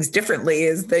things differently,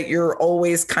 is that you're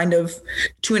always kind of,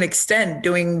 to an extent,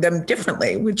 doing them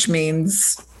differently, which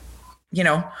means,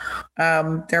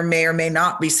 there may or may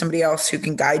not be somebody else who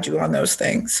can guide you on those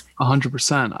things.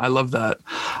 100%. I love that.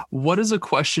 What is a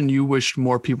question you wish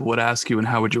more people would ask you, and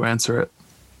how would you answer it?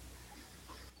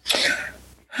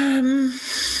 I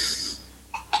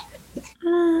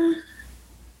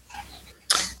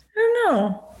don't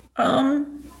know.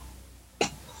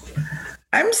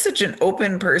 I'm such an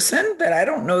open person that I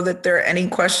don't know that there are any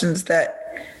questions that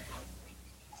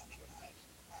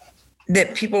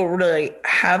people really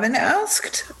haven't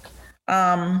asked.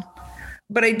 But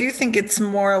I do think it's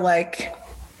more like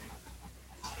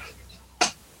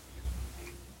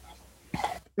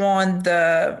on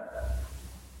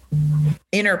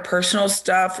interpersonal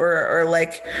stuff or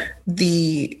like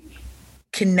the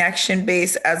connection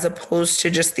base as opposed to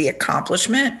just the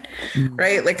accomplishment,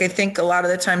 right? Like I think a lot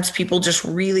of the times people just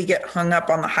really get hung up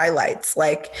on the highlights,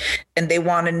 like, and they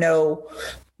want to know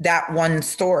that one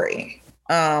story,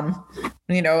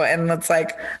 you know, and it's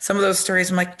like some of those stories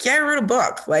I'm like, yeah, I wrote a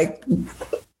book, like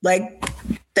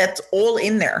that's all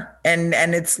in there and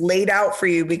it's laid out for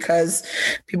you because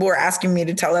people are asking me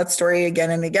to tell that story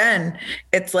again and again.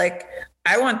 It's like,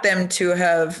 I want them to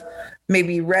have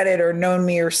maybe read it or known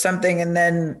me or something and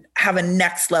then have a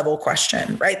next level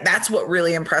question, right? That's what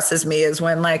really impresses me is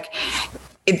when like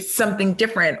it's something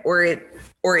different or it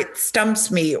stumps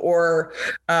me or,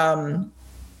 you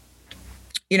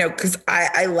know, cause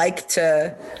I like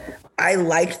to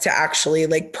actually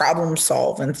like problem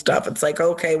solve and stuff. It's like,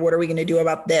 okay, what are we going to do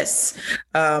about this?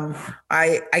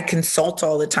 I consult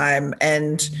all the time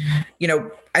and, you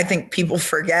know, I think people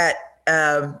forget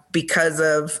because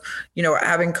of, you know,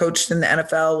 having coached in the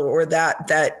NFL or that,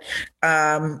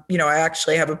 you know, I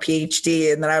actually have a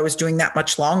PhD and that I was doing that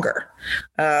much longer.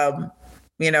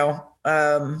 You know,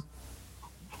 I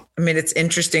mean, it's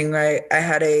interesting. I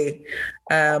had a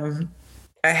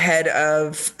head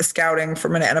of scouting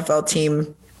from an NFL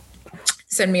team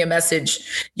send me a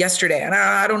message yesterday and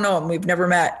I don't know him. We've never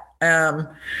met.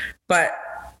 But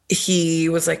he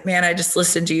was like, man, I just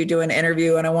listened to you do an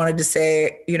interview and I wanted to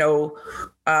say, you know,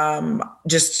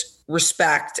 just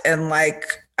respect. And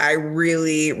like, I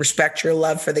really respect your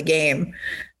love for the game.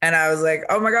 And I was like,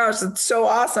 oh my gosh, that's so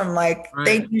awesome. Like,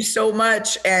 Thank you so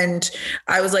much. And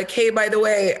I was like, hey, by the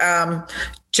way,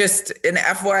 just an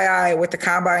FYI with the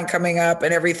combine coming up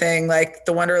and everything, like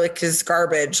the Wonderlic is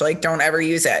garbage, like don't ever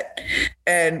use it.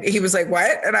 And he was like,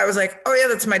 what? And I was like, oh yeah,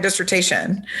 that's my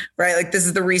dissertation, right? Like this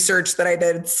is the research that I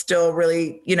did. It's still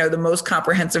really, you know, the most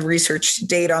comprehensive research to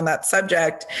date on that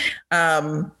subject.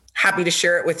 Happy to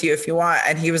share it with you if you want.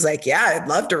 And he was like, yeah, I'd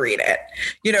love to read it.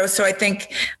 You know, so I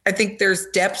think there's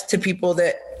depth to people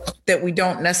that we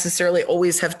don't necessarily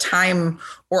always have time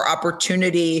or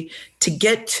opportunity to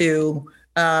get to,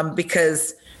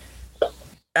 because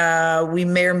we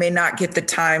may or may not get the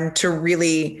time to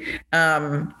really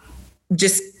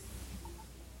just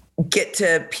get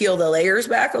to peel the layers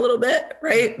back a little bit,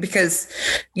 right? Because,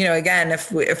 you know, again,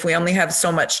 if we only have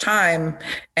so much time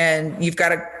and you've got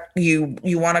to,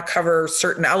 you want to cover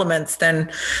certain elements, then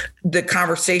the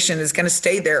conversation is going to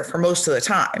stay there for most of the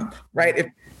time, right?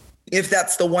 If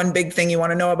that's the one big thing you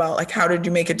want to know about, like, how did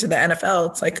you make it to the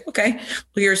NFL? It's like, okay, well,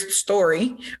 here's the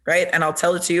story, right? And I'll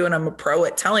tell it to you and I'm a pro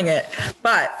at telling it.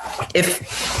 But if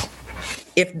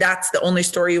that's the only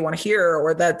story you want to hear,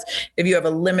 or that's, if you have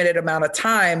a limited amount of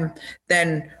time,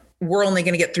 then we're only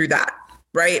going to get through that.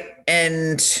 Right.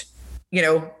 And, you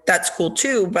know, that's cool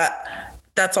too, but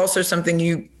that's also something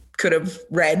you could have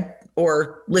read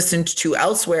or listened to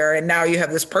elsewhere. And now you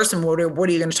have this person, what are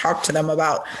you going to talk to them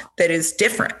about that is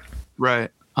different?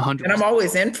 Right. 100%. And I'm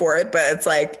always in for it, but it's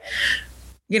like,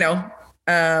 you know,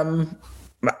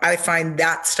 I find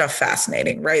that stuff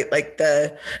fascinating, right? Like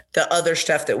the other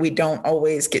stuff that we don't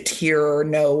always get to hear or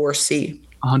know or see.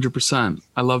 100%.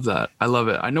 I love that. I love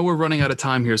it. I know we're running out of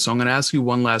time here, so I'm going to ask you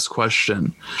one last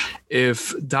question.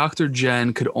 If Dr.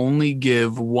 Jen could only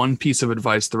give one piece of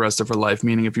advice the rest of her life,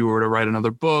 meaning if you were to write another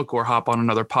book or hop on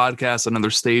another podcast, another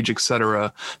stage,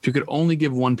 etc., if you could only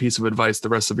give one piece of advice the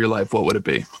rest of your life, what would it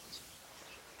be?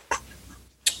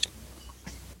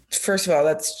 First of all,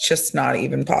 that's just not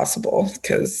even possible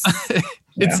because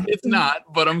it's not,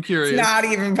 but I'm curious. It's not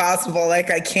even possible. Like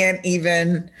I can't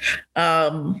even,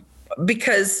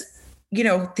 because, you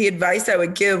know, the advice I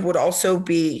would give would also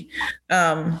be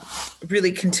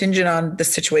really contingent on the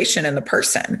situation and the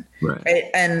person. Right?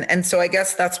 And so I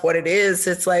guess that's what it is.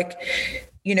 It's like,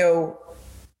 you know,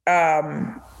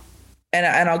 and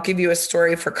I'll give you a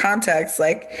story for context.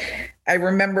 Like I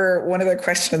remember one of the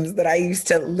questions that I used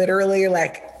to literally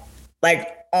like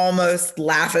almost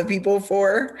laugh at people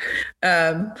for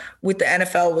with the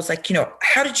NFL was like, you know,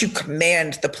 how did you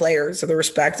command the players or the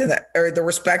respect of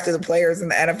the players in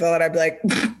the NFL? And I'd be like,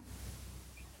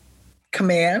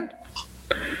 command?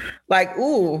 Like,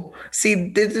 ooh, see,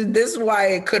 this is why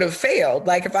it could have failed.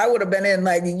 Like if I would have been in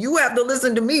like, you have to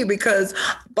listen to me because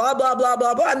blah, blah, blah,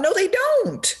 blah, blah. No, they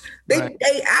don't.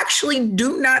 They actually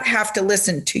do not have to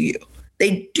listen to you.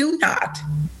 They do not.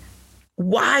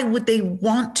 Why would they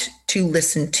want to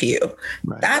listen to you?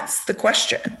 Right. That's the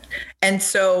question. And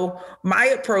so my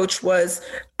approach was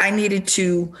I needed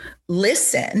to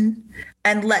listen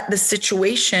and let the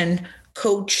situation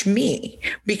coach me,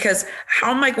 because how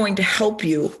am I going to help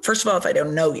you? First of all, if I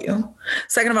don't know you.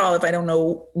 Second of all, if I don't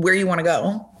know where you want to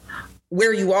go.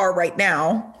 where you are right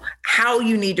now, how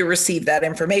you need to receive that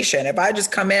information. If I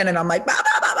just come in and I'm like, bah,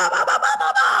 bah, bah, bah, bah, bah, bah,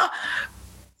 bah,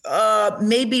 bah,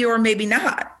 maybe or maybe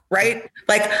not, right?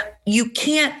 Like you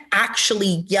can't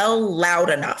actually yell loud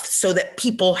enough so that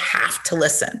people have to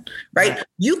listen, right?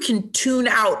 You can tune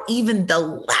out even the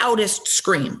loudest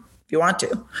scream if you want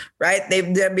to, right?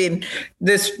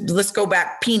 Let's go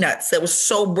back, Peanuts. That was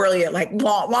so brilliant. Like,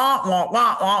 wah, wah, wah,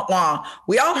 wah, wah, wah.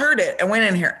 We all heard it and we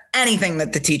didn't hear anything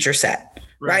that the teacher said,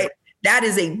 right? That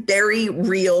is a very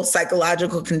real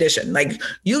psychological condition. Like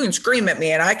you can scream at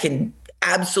me and I can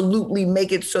absolutely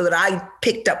make it so that I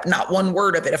picked up not one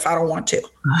word of it if I don't want to,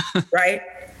 right?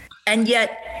 And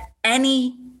yet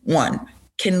anyone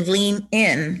can lean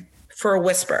in for a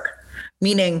whisper,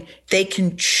 meaning they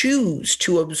can choose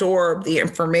to absorb the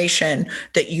information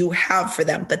that you have for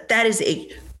them. But that is a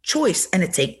choice and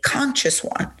it's a conscious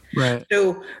one. Right.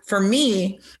 So for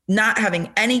me, not having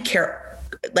any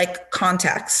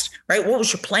context, right? What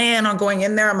was your plan on going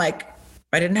in there? I'm like,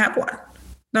 I didn't have one.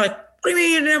 They're like, what do you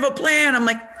mean you didn't have a plan? I'm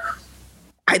like,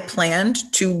 I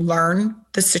planned to learn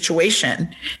the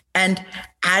situation and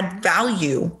add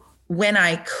value when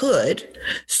I could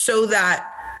so that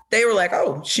they were like,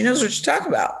 oh, she knows what she's talking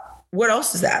about. What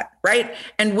else is that? Right.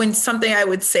 And when something I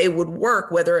would say would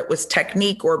work, whether it was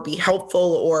technique or be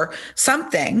helpful or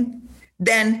something,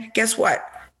 then guess what?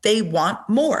 They want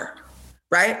more.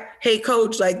 Right. Hey,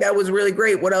 coach, like that was really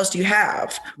great. What else do you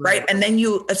have? Right. And then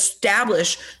you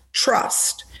establish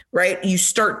trust. Right. You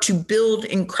start to build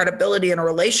credibility in a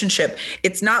relationship.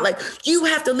 It's not like you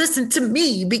have to listen to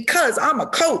me because I'm a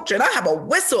coach and I have a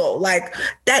whistle. Like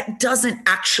that doesn't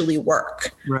actually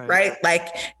work. Right. Like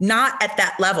not at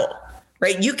that level.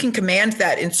 Right. You can command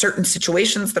that in certain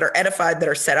situations that are edified, that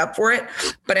are set up for it.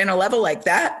 But in a level like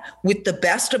that, with the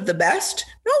best of the best,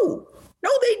 no,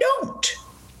 they don't.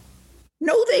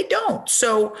 No, they don't.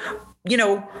 So,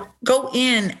 go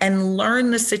in and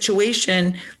learn the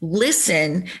situation,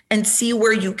 listen, and see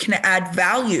where you can add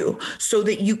value so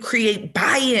that you create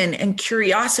buy-in and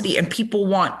curiosity and people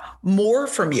want more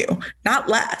from you, not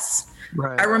less.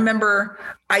 Right. I remember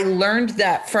I learned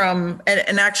that from,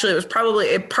 and actually it was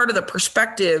probably a part of the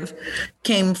perspective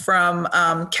came from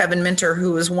Kevin Minter,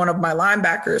 who was one of my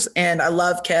linebackers. And I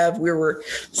love Kev. We were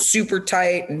super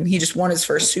tight and he just won his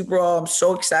first Super Bowl. I'm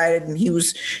so excited. And he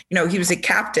was a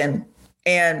captain.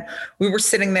 And we were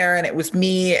sitting there and it was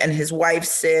me and his wife,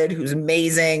 Sid, who's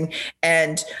amazing.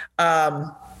 And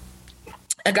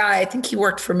a guy, I think he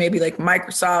worked for maybe like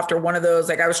Microsoft or one of those.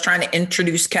 Like I was trying to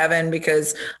introduce Kevin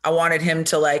because I wanted him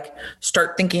to like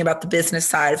start thinking about the business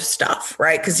side of stuff,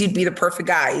 right? Because he'd be the perfect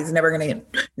guy. He's never gonna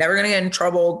get in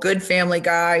trouble. Good family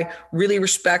guy, really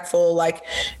respectful, like,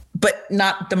 but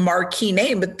not the marquee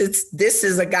name. But this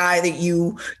is a guy that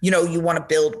you want to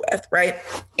build with, right?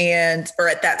 Or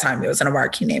at that time, it wasn't a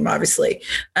marquee name, obviously.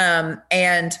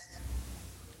 And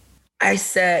I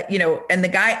said, and the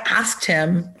guy asked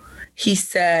him. He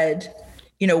said,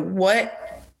 what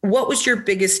was your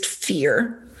biggest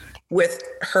fear with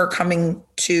her coming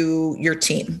to your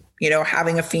team,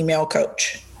 having a female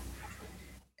coach?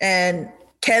 And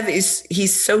Kev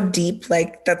he's so deep.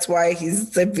 Like, that's why he's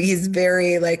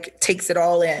very like takes it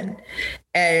all in.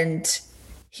 And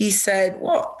he said,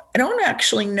 well, I don't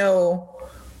actually know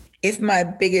if my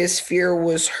biggest fear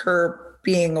was her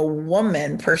being a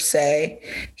woman per se.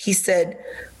 He said,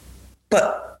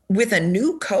 but with a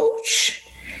new coach,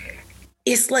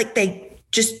 it's like they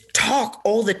just talk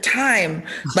all the time,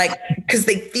 like, because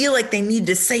they feel like they need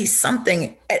to say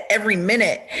something at every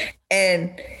minute.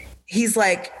 And he's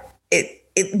like,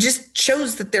 it just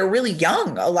shows that they're really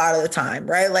young a lot of the time,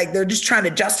 right? Like they're just trying to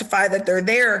justify that they're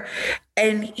there.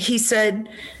 And he said,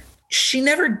 she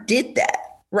never did that,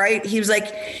 right? He was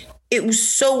like, it was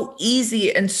so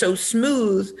easy and so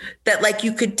smooth that like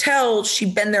you could tell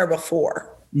she'd been there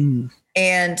before.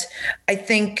 And I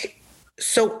think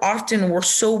so often we're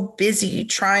so busy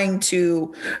trying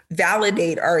to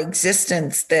validate our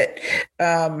existence that,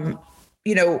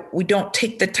 we don't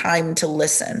take the time to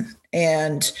listen.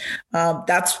 And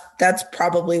that's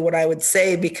probably what I would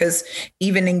say, because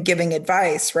even in giving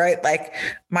advice, right? Like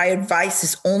my advice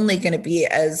is only going to be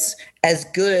as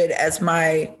good as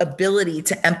my ability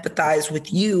to empathize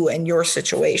with you and your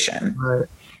situation. Right.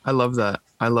 I love that.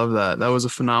 That was a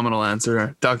phenomenal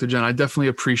answer. Dr. Jen, I definitely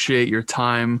appreciate your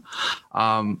time.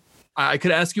 I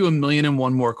could ask you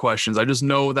 1,000,001 more questions. I just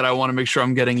know that I want to make sure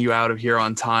I'm getting you out of here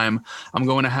on time. I'm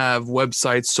going to have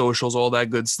websites, socials, all that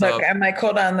good stuff. Look, I'm like,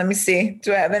 hold on, let me see.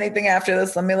 Do I have anything after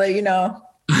this? Let me let you know.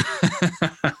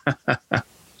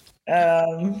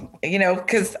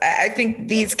 Because I think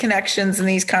these connections and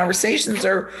these conversations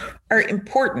are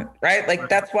important, right? Like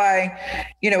that's why,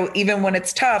 even when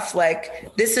it's tough,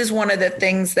 like this is one of the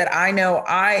things that I know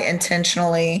I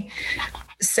intentionally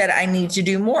said I need to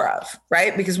do more of,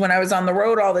 right? Because when I was on the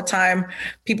road all the time,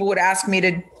 people would ask me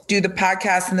to do the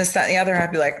podcast and this, that, and the other. And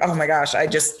I'd be like, oh my gosh, I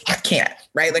can't,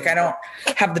 right? Like I don't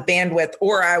have the bandwidth,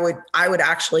 or I would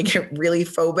actually get really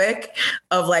phobic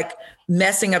of like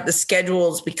messing up the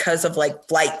schedules because of like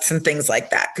flights and things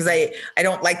like that. Cause I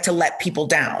don't like to let people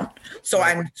down. So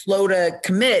I'm slow to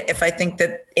commit if I think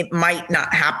that it might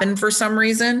not happen for some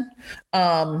reason.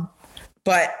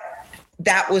 But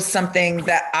that was something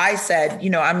that I said,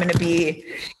 I'm going to be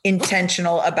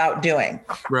intentional about doing,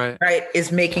 right?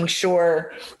 Is making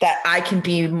sure that I can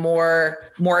be more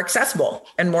accessible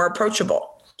and more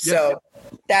approachable. Yeah. So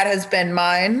that has been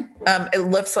mine. It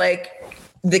looks like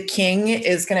the king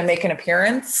is going to make an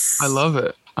appearance. I love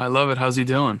it. How's he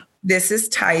doing? This is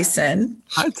Tyson.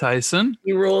 Hi, Tyson.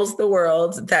 He rules the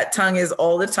world. That tongue is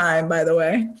all the time, by the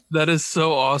way. That is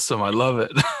so awesome. I love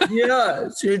it. Yeah,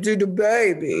 you do the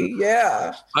baby.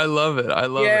 Yeah. I love it.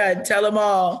 Yeah, tell them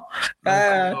all.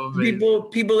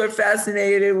 People are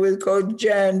fascinated with Coach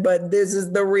Jen, but this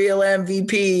is the real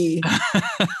MVP.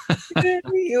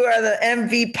 You are the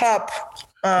MVP pup.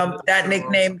 That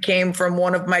nickname came from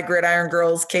one of my Gridiron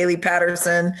girls, Kaylee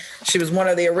Patterson. She was one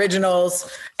of the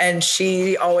originals. And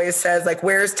she always says, like,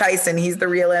 where's Tyson? He's the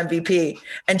real MVP.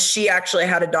 And she actually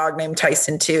had a dog named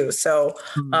Tyson too. So,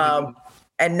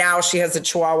 and now she has a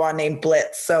Chihuahua named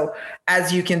Blitz. So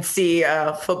as you can see,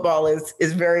 football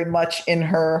is very much in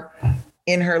her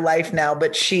life now,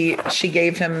 but she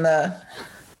gave him the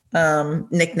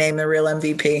nickname, the real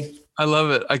MVP. I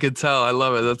love it. I could tell. I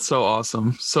love it. That's so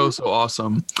awesome. So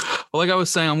awesome. Well, like I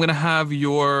was saying, I'm going to have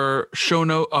your show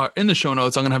note in the show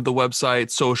notes. I'm going to have the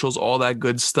website, socials, all that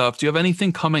good stuff. Do you have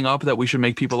anything coming up that we should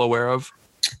make people aware of?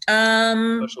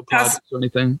 Special projects or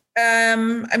anything?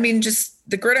 I mean, just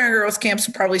the Gridiron Girls camps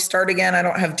will probably start again. I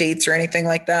don't have dates or anything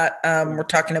like that. We're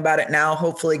talking about it now.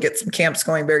 Hopefully get some camps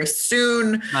going very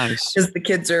soon. Nice. Because the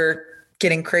kids are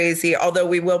getting crazy, although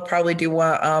we will probably do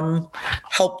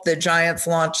help the Giants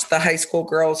launch the high school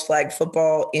girls flag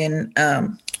football in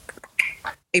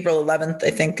April 11th,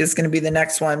 I think is going to be the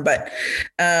next one. But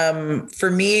for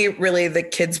me, really the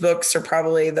kids books are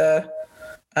probably the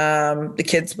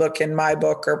kids book and my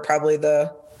book are probably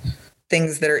the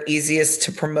things that are easiest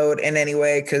to promote in any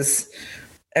way. Cause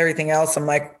everything else I'm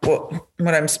like, well,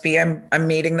 when I'm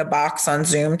meeting the box on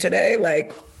Zoom today.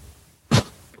 Like,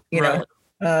 you know,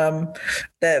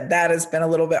 that has been a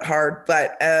little bit hard,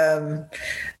 but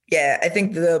yeah, I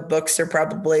think the books are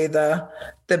probably the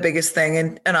biggest thing.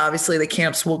 And obviously the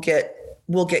camps will get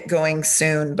going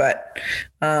soon, but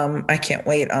I can't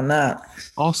wait on that.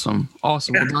 Awesome. Yeah.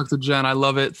 Well, Dr. Jen, I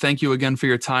love it. Thank you again for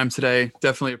your time today.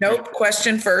 Definitely. Nope.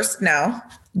 Question first. Now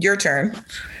your turn.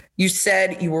 You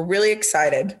said you were really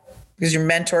excited because your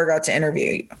mentor got to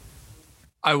interview you.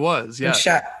 I was. Yeah.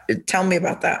 Tell me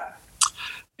about that.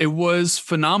 It was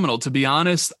phenomenal. To be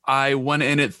honest, I went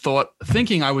in it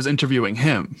thinking I was interviewing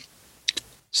him.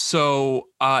 So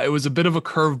it was a bit of a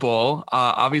curveball.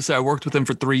 Obviously, I worked with him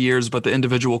for 3 years, but the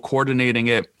individual coordinating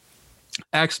it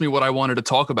asked me what I wanted to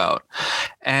talk about.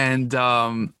 And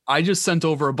I just sent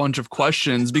over a bunch of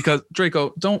questions because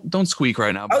Draco, don't squeak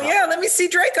right now. Oh, yeah. Let me see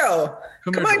Draco.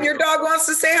 Come on. Draco. Your dog wants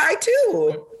to say hi,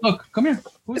 too. Look, come here.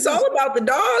 It's all about the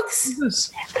dogs. Who's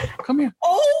this? Come here.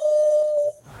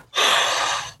 Oh.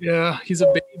 Yeah, he's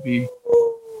a baby.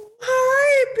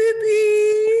 Hi,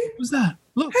 baby. Who's that?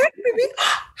 Look. Hi, baby.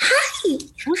 Hi.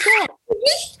 What's that?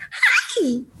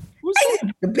 Hi. Who's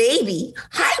that? The baby.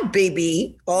 Hi,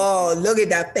 baby. Oh, look at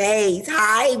that face.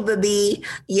 Hi, baby.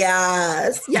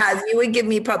 Yes. Yes, you would give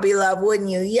me puppy love, wouldn't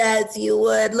you? Yes, you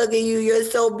would. Look at you. You're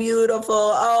so beautiful.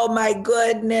 Oh, my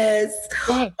goodness.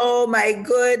 Oh, my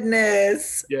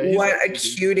goodness. Yeah, what a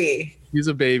cutie. He's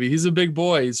a baby. He's a big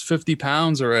boy. He's 50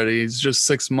 pounds already. He's just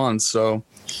 6 months. So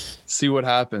see what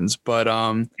happens. But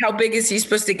how big is he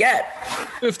supposed to get?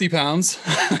 50 pounds.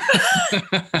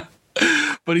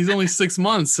 But he's only 6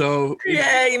 months. So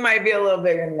yeah, he might be a little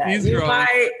bigger than that.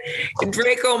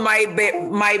 Draco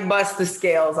might bust the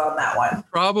scales on that one.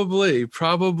 Probably.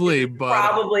 But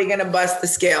probably gonna bust the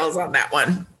scales on that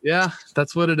one. Yeah,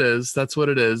 that's what it is.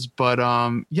 But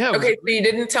yeah. Okay, so you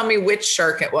didn't tell me which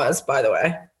shark it was, by the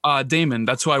way. Damon.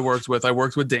 That's who I worked with. I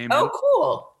worked with Damon. Oh,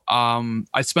 cool.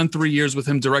 I spent 3 years with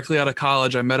him directly out of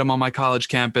college. I met him on my college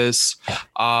campus.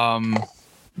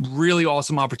 really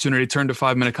awesome opportunity. Turned a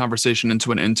 5-minute conversation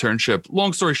into an internship.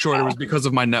 Long story short, it was because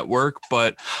of my network.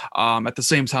 But at the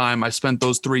same time, I spent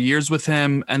those 3 years with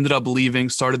him, ended up leaving,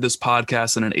 started this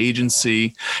podcast and an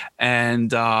agency.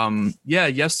 And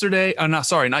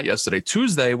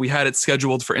Tuesday, we had it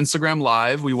scheduled for Instagram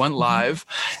Live. We went live.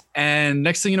 And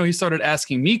next thing you know, he started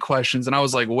asking me questions. And I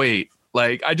was like, wait,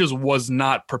 like I just was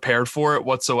not prepared for it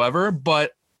whatsoever.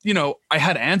 But I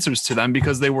had answers to them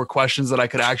because they were questions that I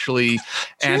could actually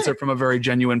answer from a very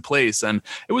genuine place. And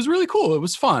it was really cool. It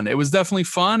was fun. It was definitely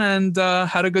fun and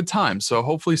had a good time. So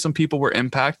hopefully some people were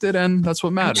impacted, and that's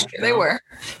what matters. Sure they were.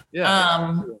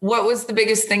 Yeah. What was the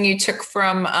biggest thing you took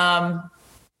from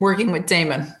working with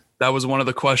Damon? That was one of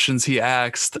the questions he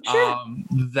asked. Sure.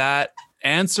 That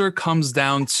answer comes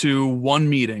down to one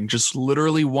meeting, just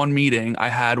literally one meeting I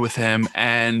had with him.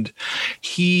 And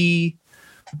he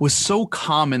was so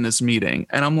calm in this meeting.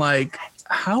 And I'm like,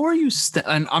 how are you?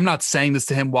 And I'm not saying this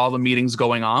to him while the meeting's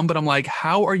going on, but I'm like,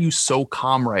 how are you so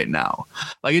calm right now?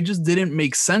 Like, it just didn't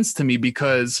make sense to me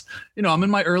because, I'm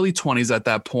in my early 20s at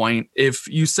that point. If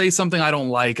you say something I don't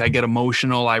like, I get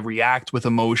emotional. I react with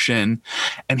emotion.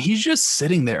 And he's just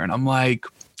sitting there. And I'm like,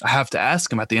 I have to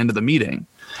ask him at the end of the meeting.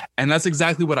 And that's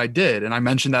exactly what I did. And I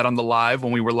mentioned that on the live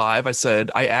when we were live. I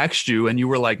said, I asked you and you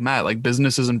were like, Matt, like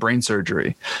business isn't brain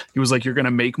surgery. He was like, you're going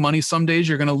to make money some days.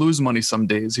 You're going to lose money some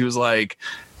days. He was like,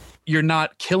 you're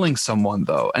not killing someone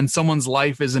though. And someone's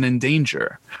life isn't in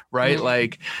danger, right? Mm-hmm.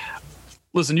 Like,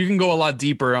 listen, you can go a lot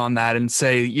deeper on that and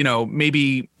say,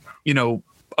 maybe,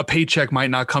 a paycheck might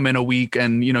not come in a week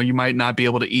and, you might not be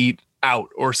able to eat out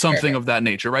or something of that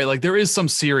nature, right? Like there is some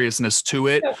seriousness to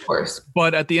it. Of course.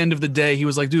 But at the end of the day, he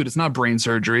was like, dude, it's not brain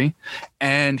surgery.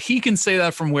 And he can say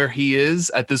that from where he is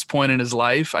at this point in his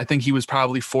life. I think he was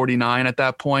probably 49 at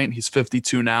that point. He's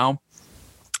 52 now.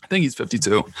 I think he's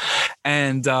 52.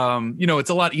 And, it's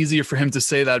a lot easier for him to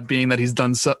say that being that he's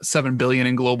done 7 billion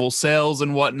in global sales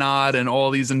and whatnot and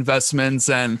all these investments.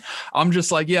 And I'm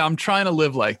just like, yeah, I'm trying to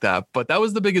live like that. But that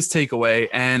was the biggest takeaway.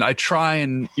 And I try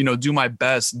and, do my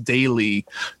best daily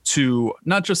to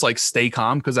not just like stay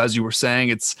calm, because as you were saying,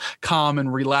 it's calm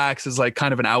and relax is like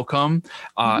kind of an outcome.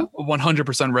 100%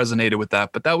 resonated with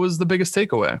that. But that was the biggest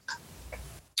takeaway.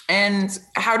 And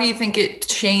how do you think it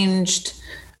changed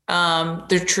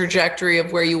the trajectory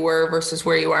of where you were versus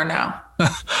where you are now?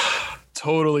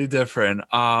 Totally different.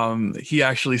 He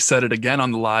actually said it again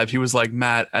on the live. He was like,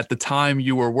 Matt, at the time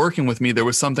you were working with me, there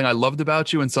was something I loved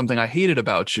about you and something I hated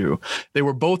about you. They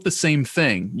were both the same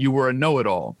thing. You were a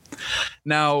know-it-all.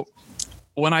 Now,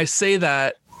 when I say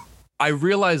that, I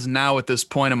realize now at this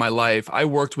point in my life, I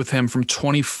worked with him from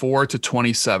 24 to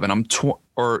 27.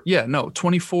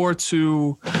 24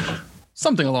 to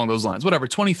something along those lines, whatever,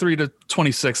 23 to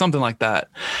 26, something like that.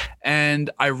 And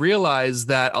I realized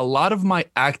that a lot of my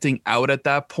acting out at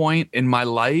that point in my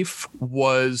life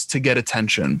was to get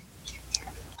attention,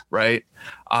 right?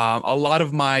 A lot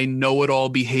of my know-it-all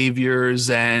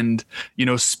behaviors and,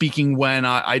 speaking when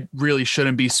I really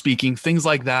shouldn't be speaking, things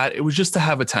like that, it was just to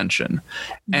have attention.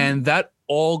 Mm-hmm. And that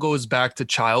all goes back to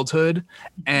childhood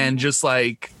and just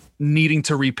like needing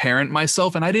to reparent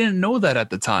myself. And I didn't know that at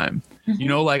the time.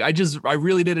 I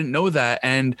really didn't know that.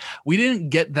 And we didn't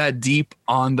get that deep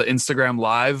on the Instagram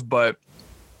live, but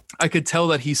I could tell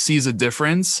that he sees a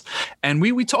difference. And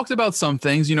we talked about some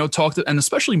things, and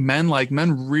especially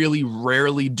men really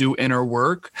rarely do inner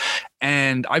work.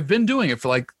 And I've been doing it for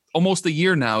like almost a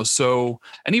year now. So,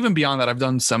 and even beyond that, I've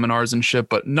done seminars and shit,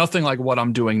 but nothing like what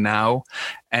I'm doing now.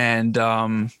 And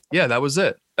that was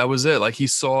it. That was it. Like he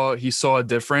saw a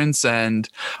difference, and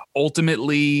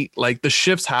ultimately like the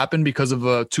shifts happened because of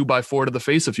a 2x4 to the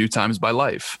face a few times by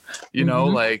life,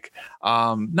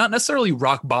 not necessarily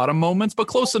rock bottom moments, but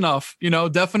close enough,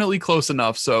 definitely close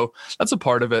enough. So that's a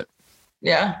part of it.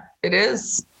 Yeah, it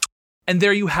is. And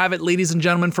there you have it, ladies and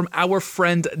gentlemen, from our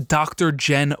friend Dr.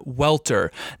 Jen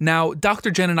Welter. Now, Dr.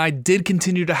 Jen and I did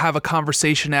continue to have a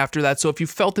conversation after that, so if you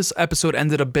felt this episode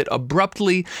ended a bit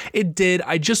abruptly, it did.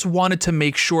 I just wanted to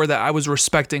make sure that I was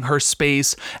respecting her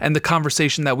space and the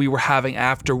conversation that we were having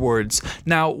afterwards.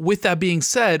 Now, with that being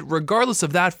said, regardless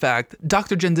of that fact,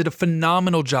 Dr. Jen did a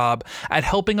phenomenal job at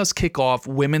helping us kick off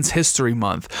Women's History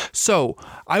Month. So,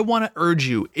 I want to urge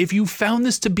you, if you found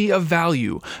this to be of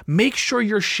value, make sure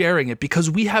you're sharing it,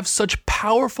 because we have such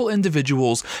powerful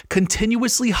individuals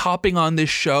continuously hopping on this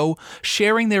show,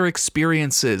 sharing their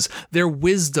experiences, their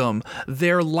wisdom,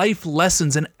 their life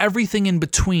lessons, and everything in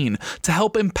between to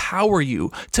help empower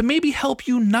you, to maybe help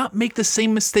you not make the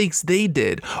same mistakes they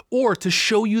did, or to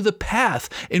show you the path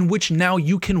in which now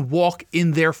you can walk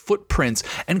in their footprints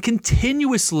and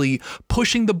continuously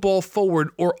pushing the ball forward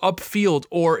or upfield,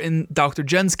 or in Dr.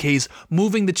 Jen's case,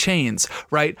 moving the chains,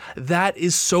 right? That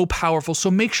is so powerful. So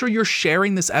make sure you're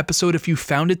sharing this episode if you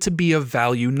found it to be of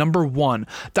value. Number one,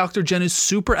 Dr. Jen is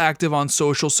super active on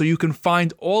social, so you can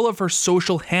find all of her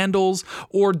social handles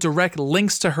or direct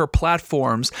links to her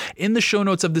platforms in the show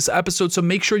notes of this episode. So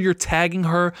make sure you're tagging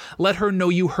her. Let her know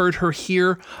you heard her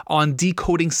here on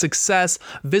Decoding Success.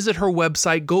 Visit her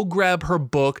website, go grab her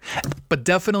book, but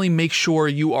definitely make sure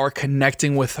you are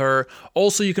connecting with her.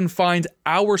 Also, you can find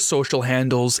our social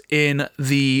handles in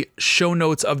the show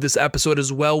notes of this episode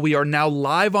as well. We are now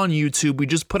live on YouTube. We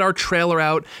just put our trailer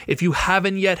out. If you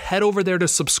haven't yet, head over there to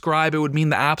subscribe. It would mean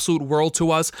the absolute world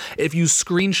to us. If you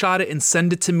screenshot it and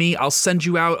send it to me, I'll send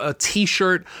you out a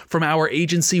t-shirt from our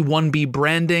agency, 1B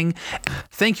Branding.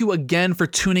 Thank you again for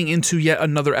tuning into yet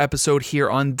another episode here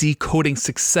on Decoding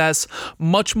Success.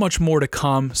 Much more to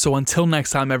come. So until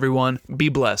next time, everyone, be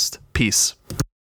blessed. Peace.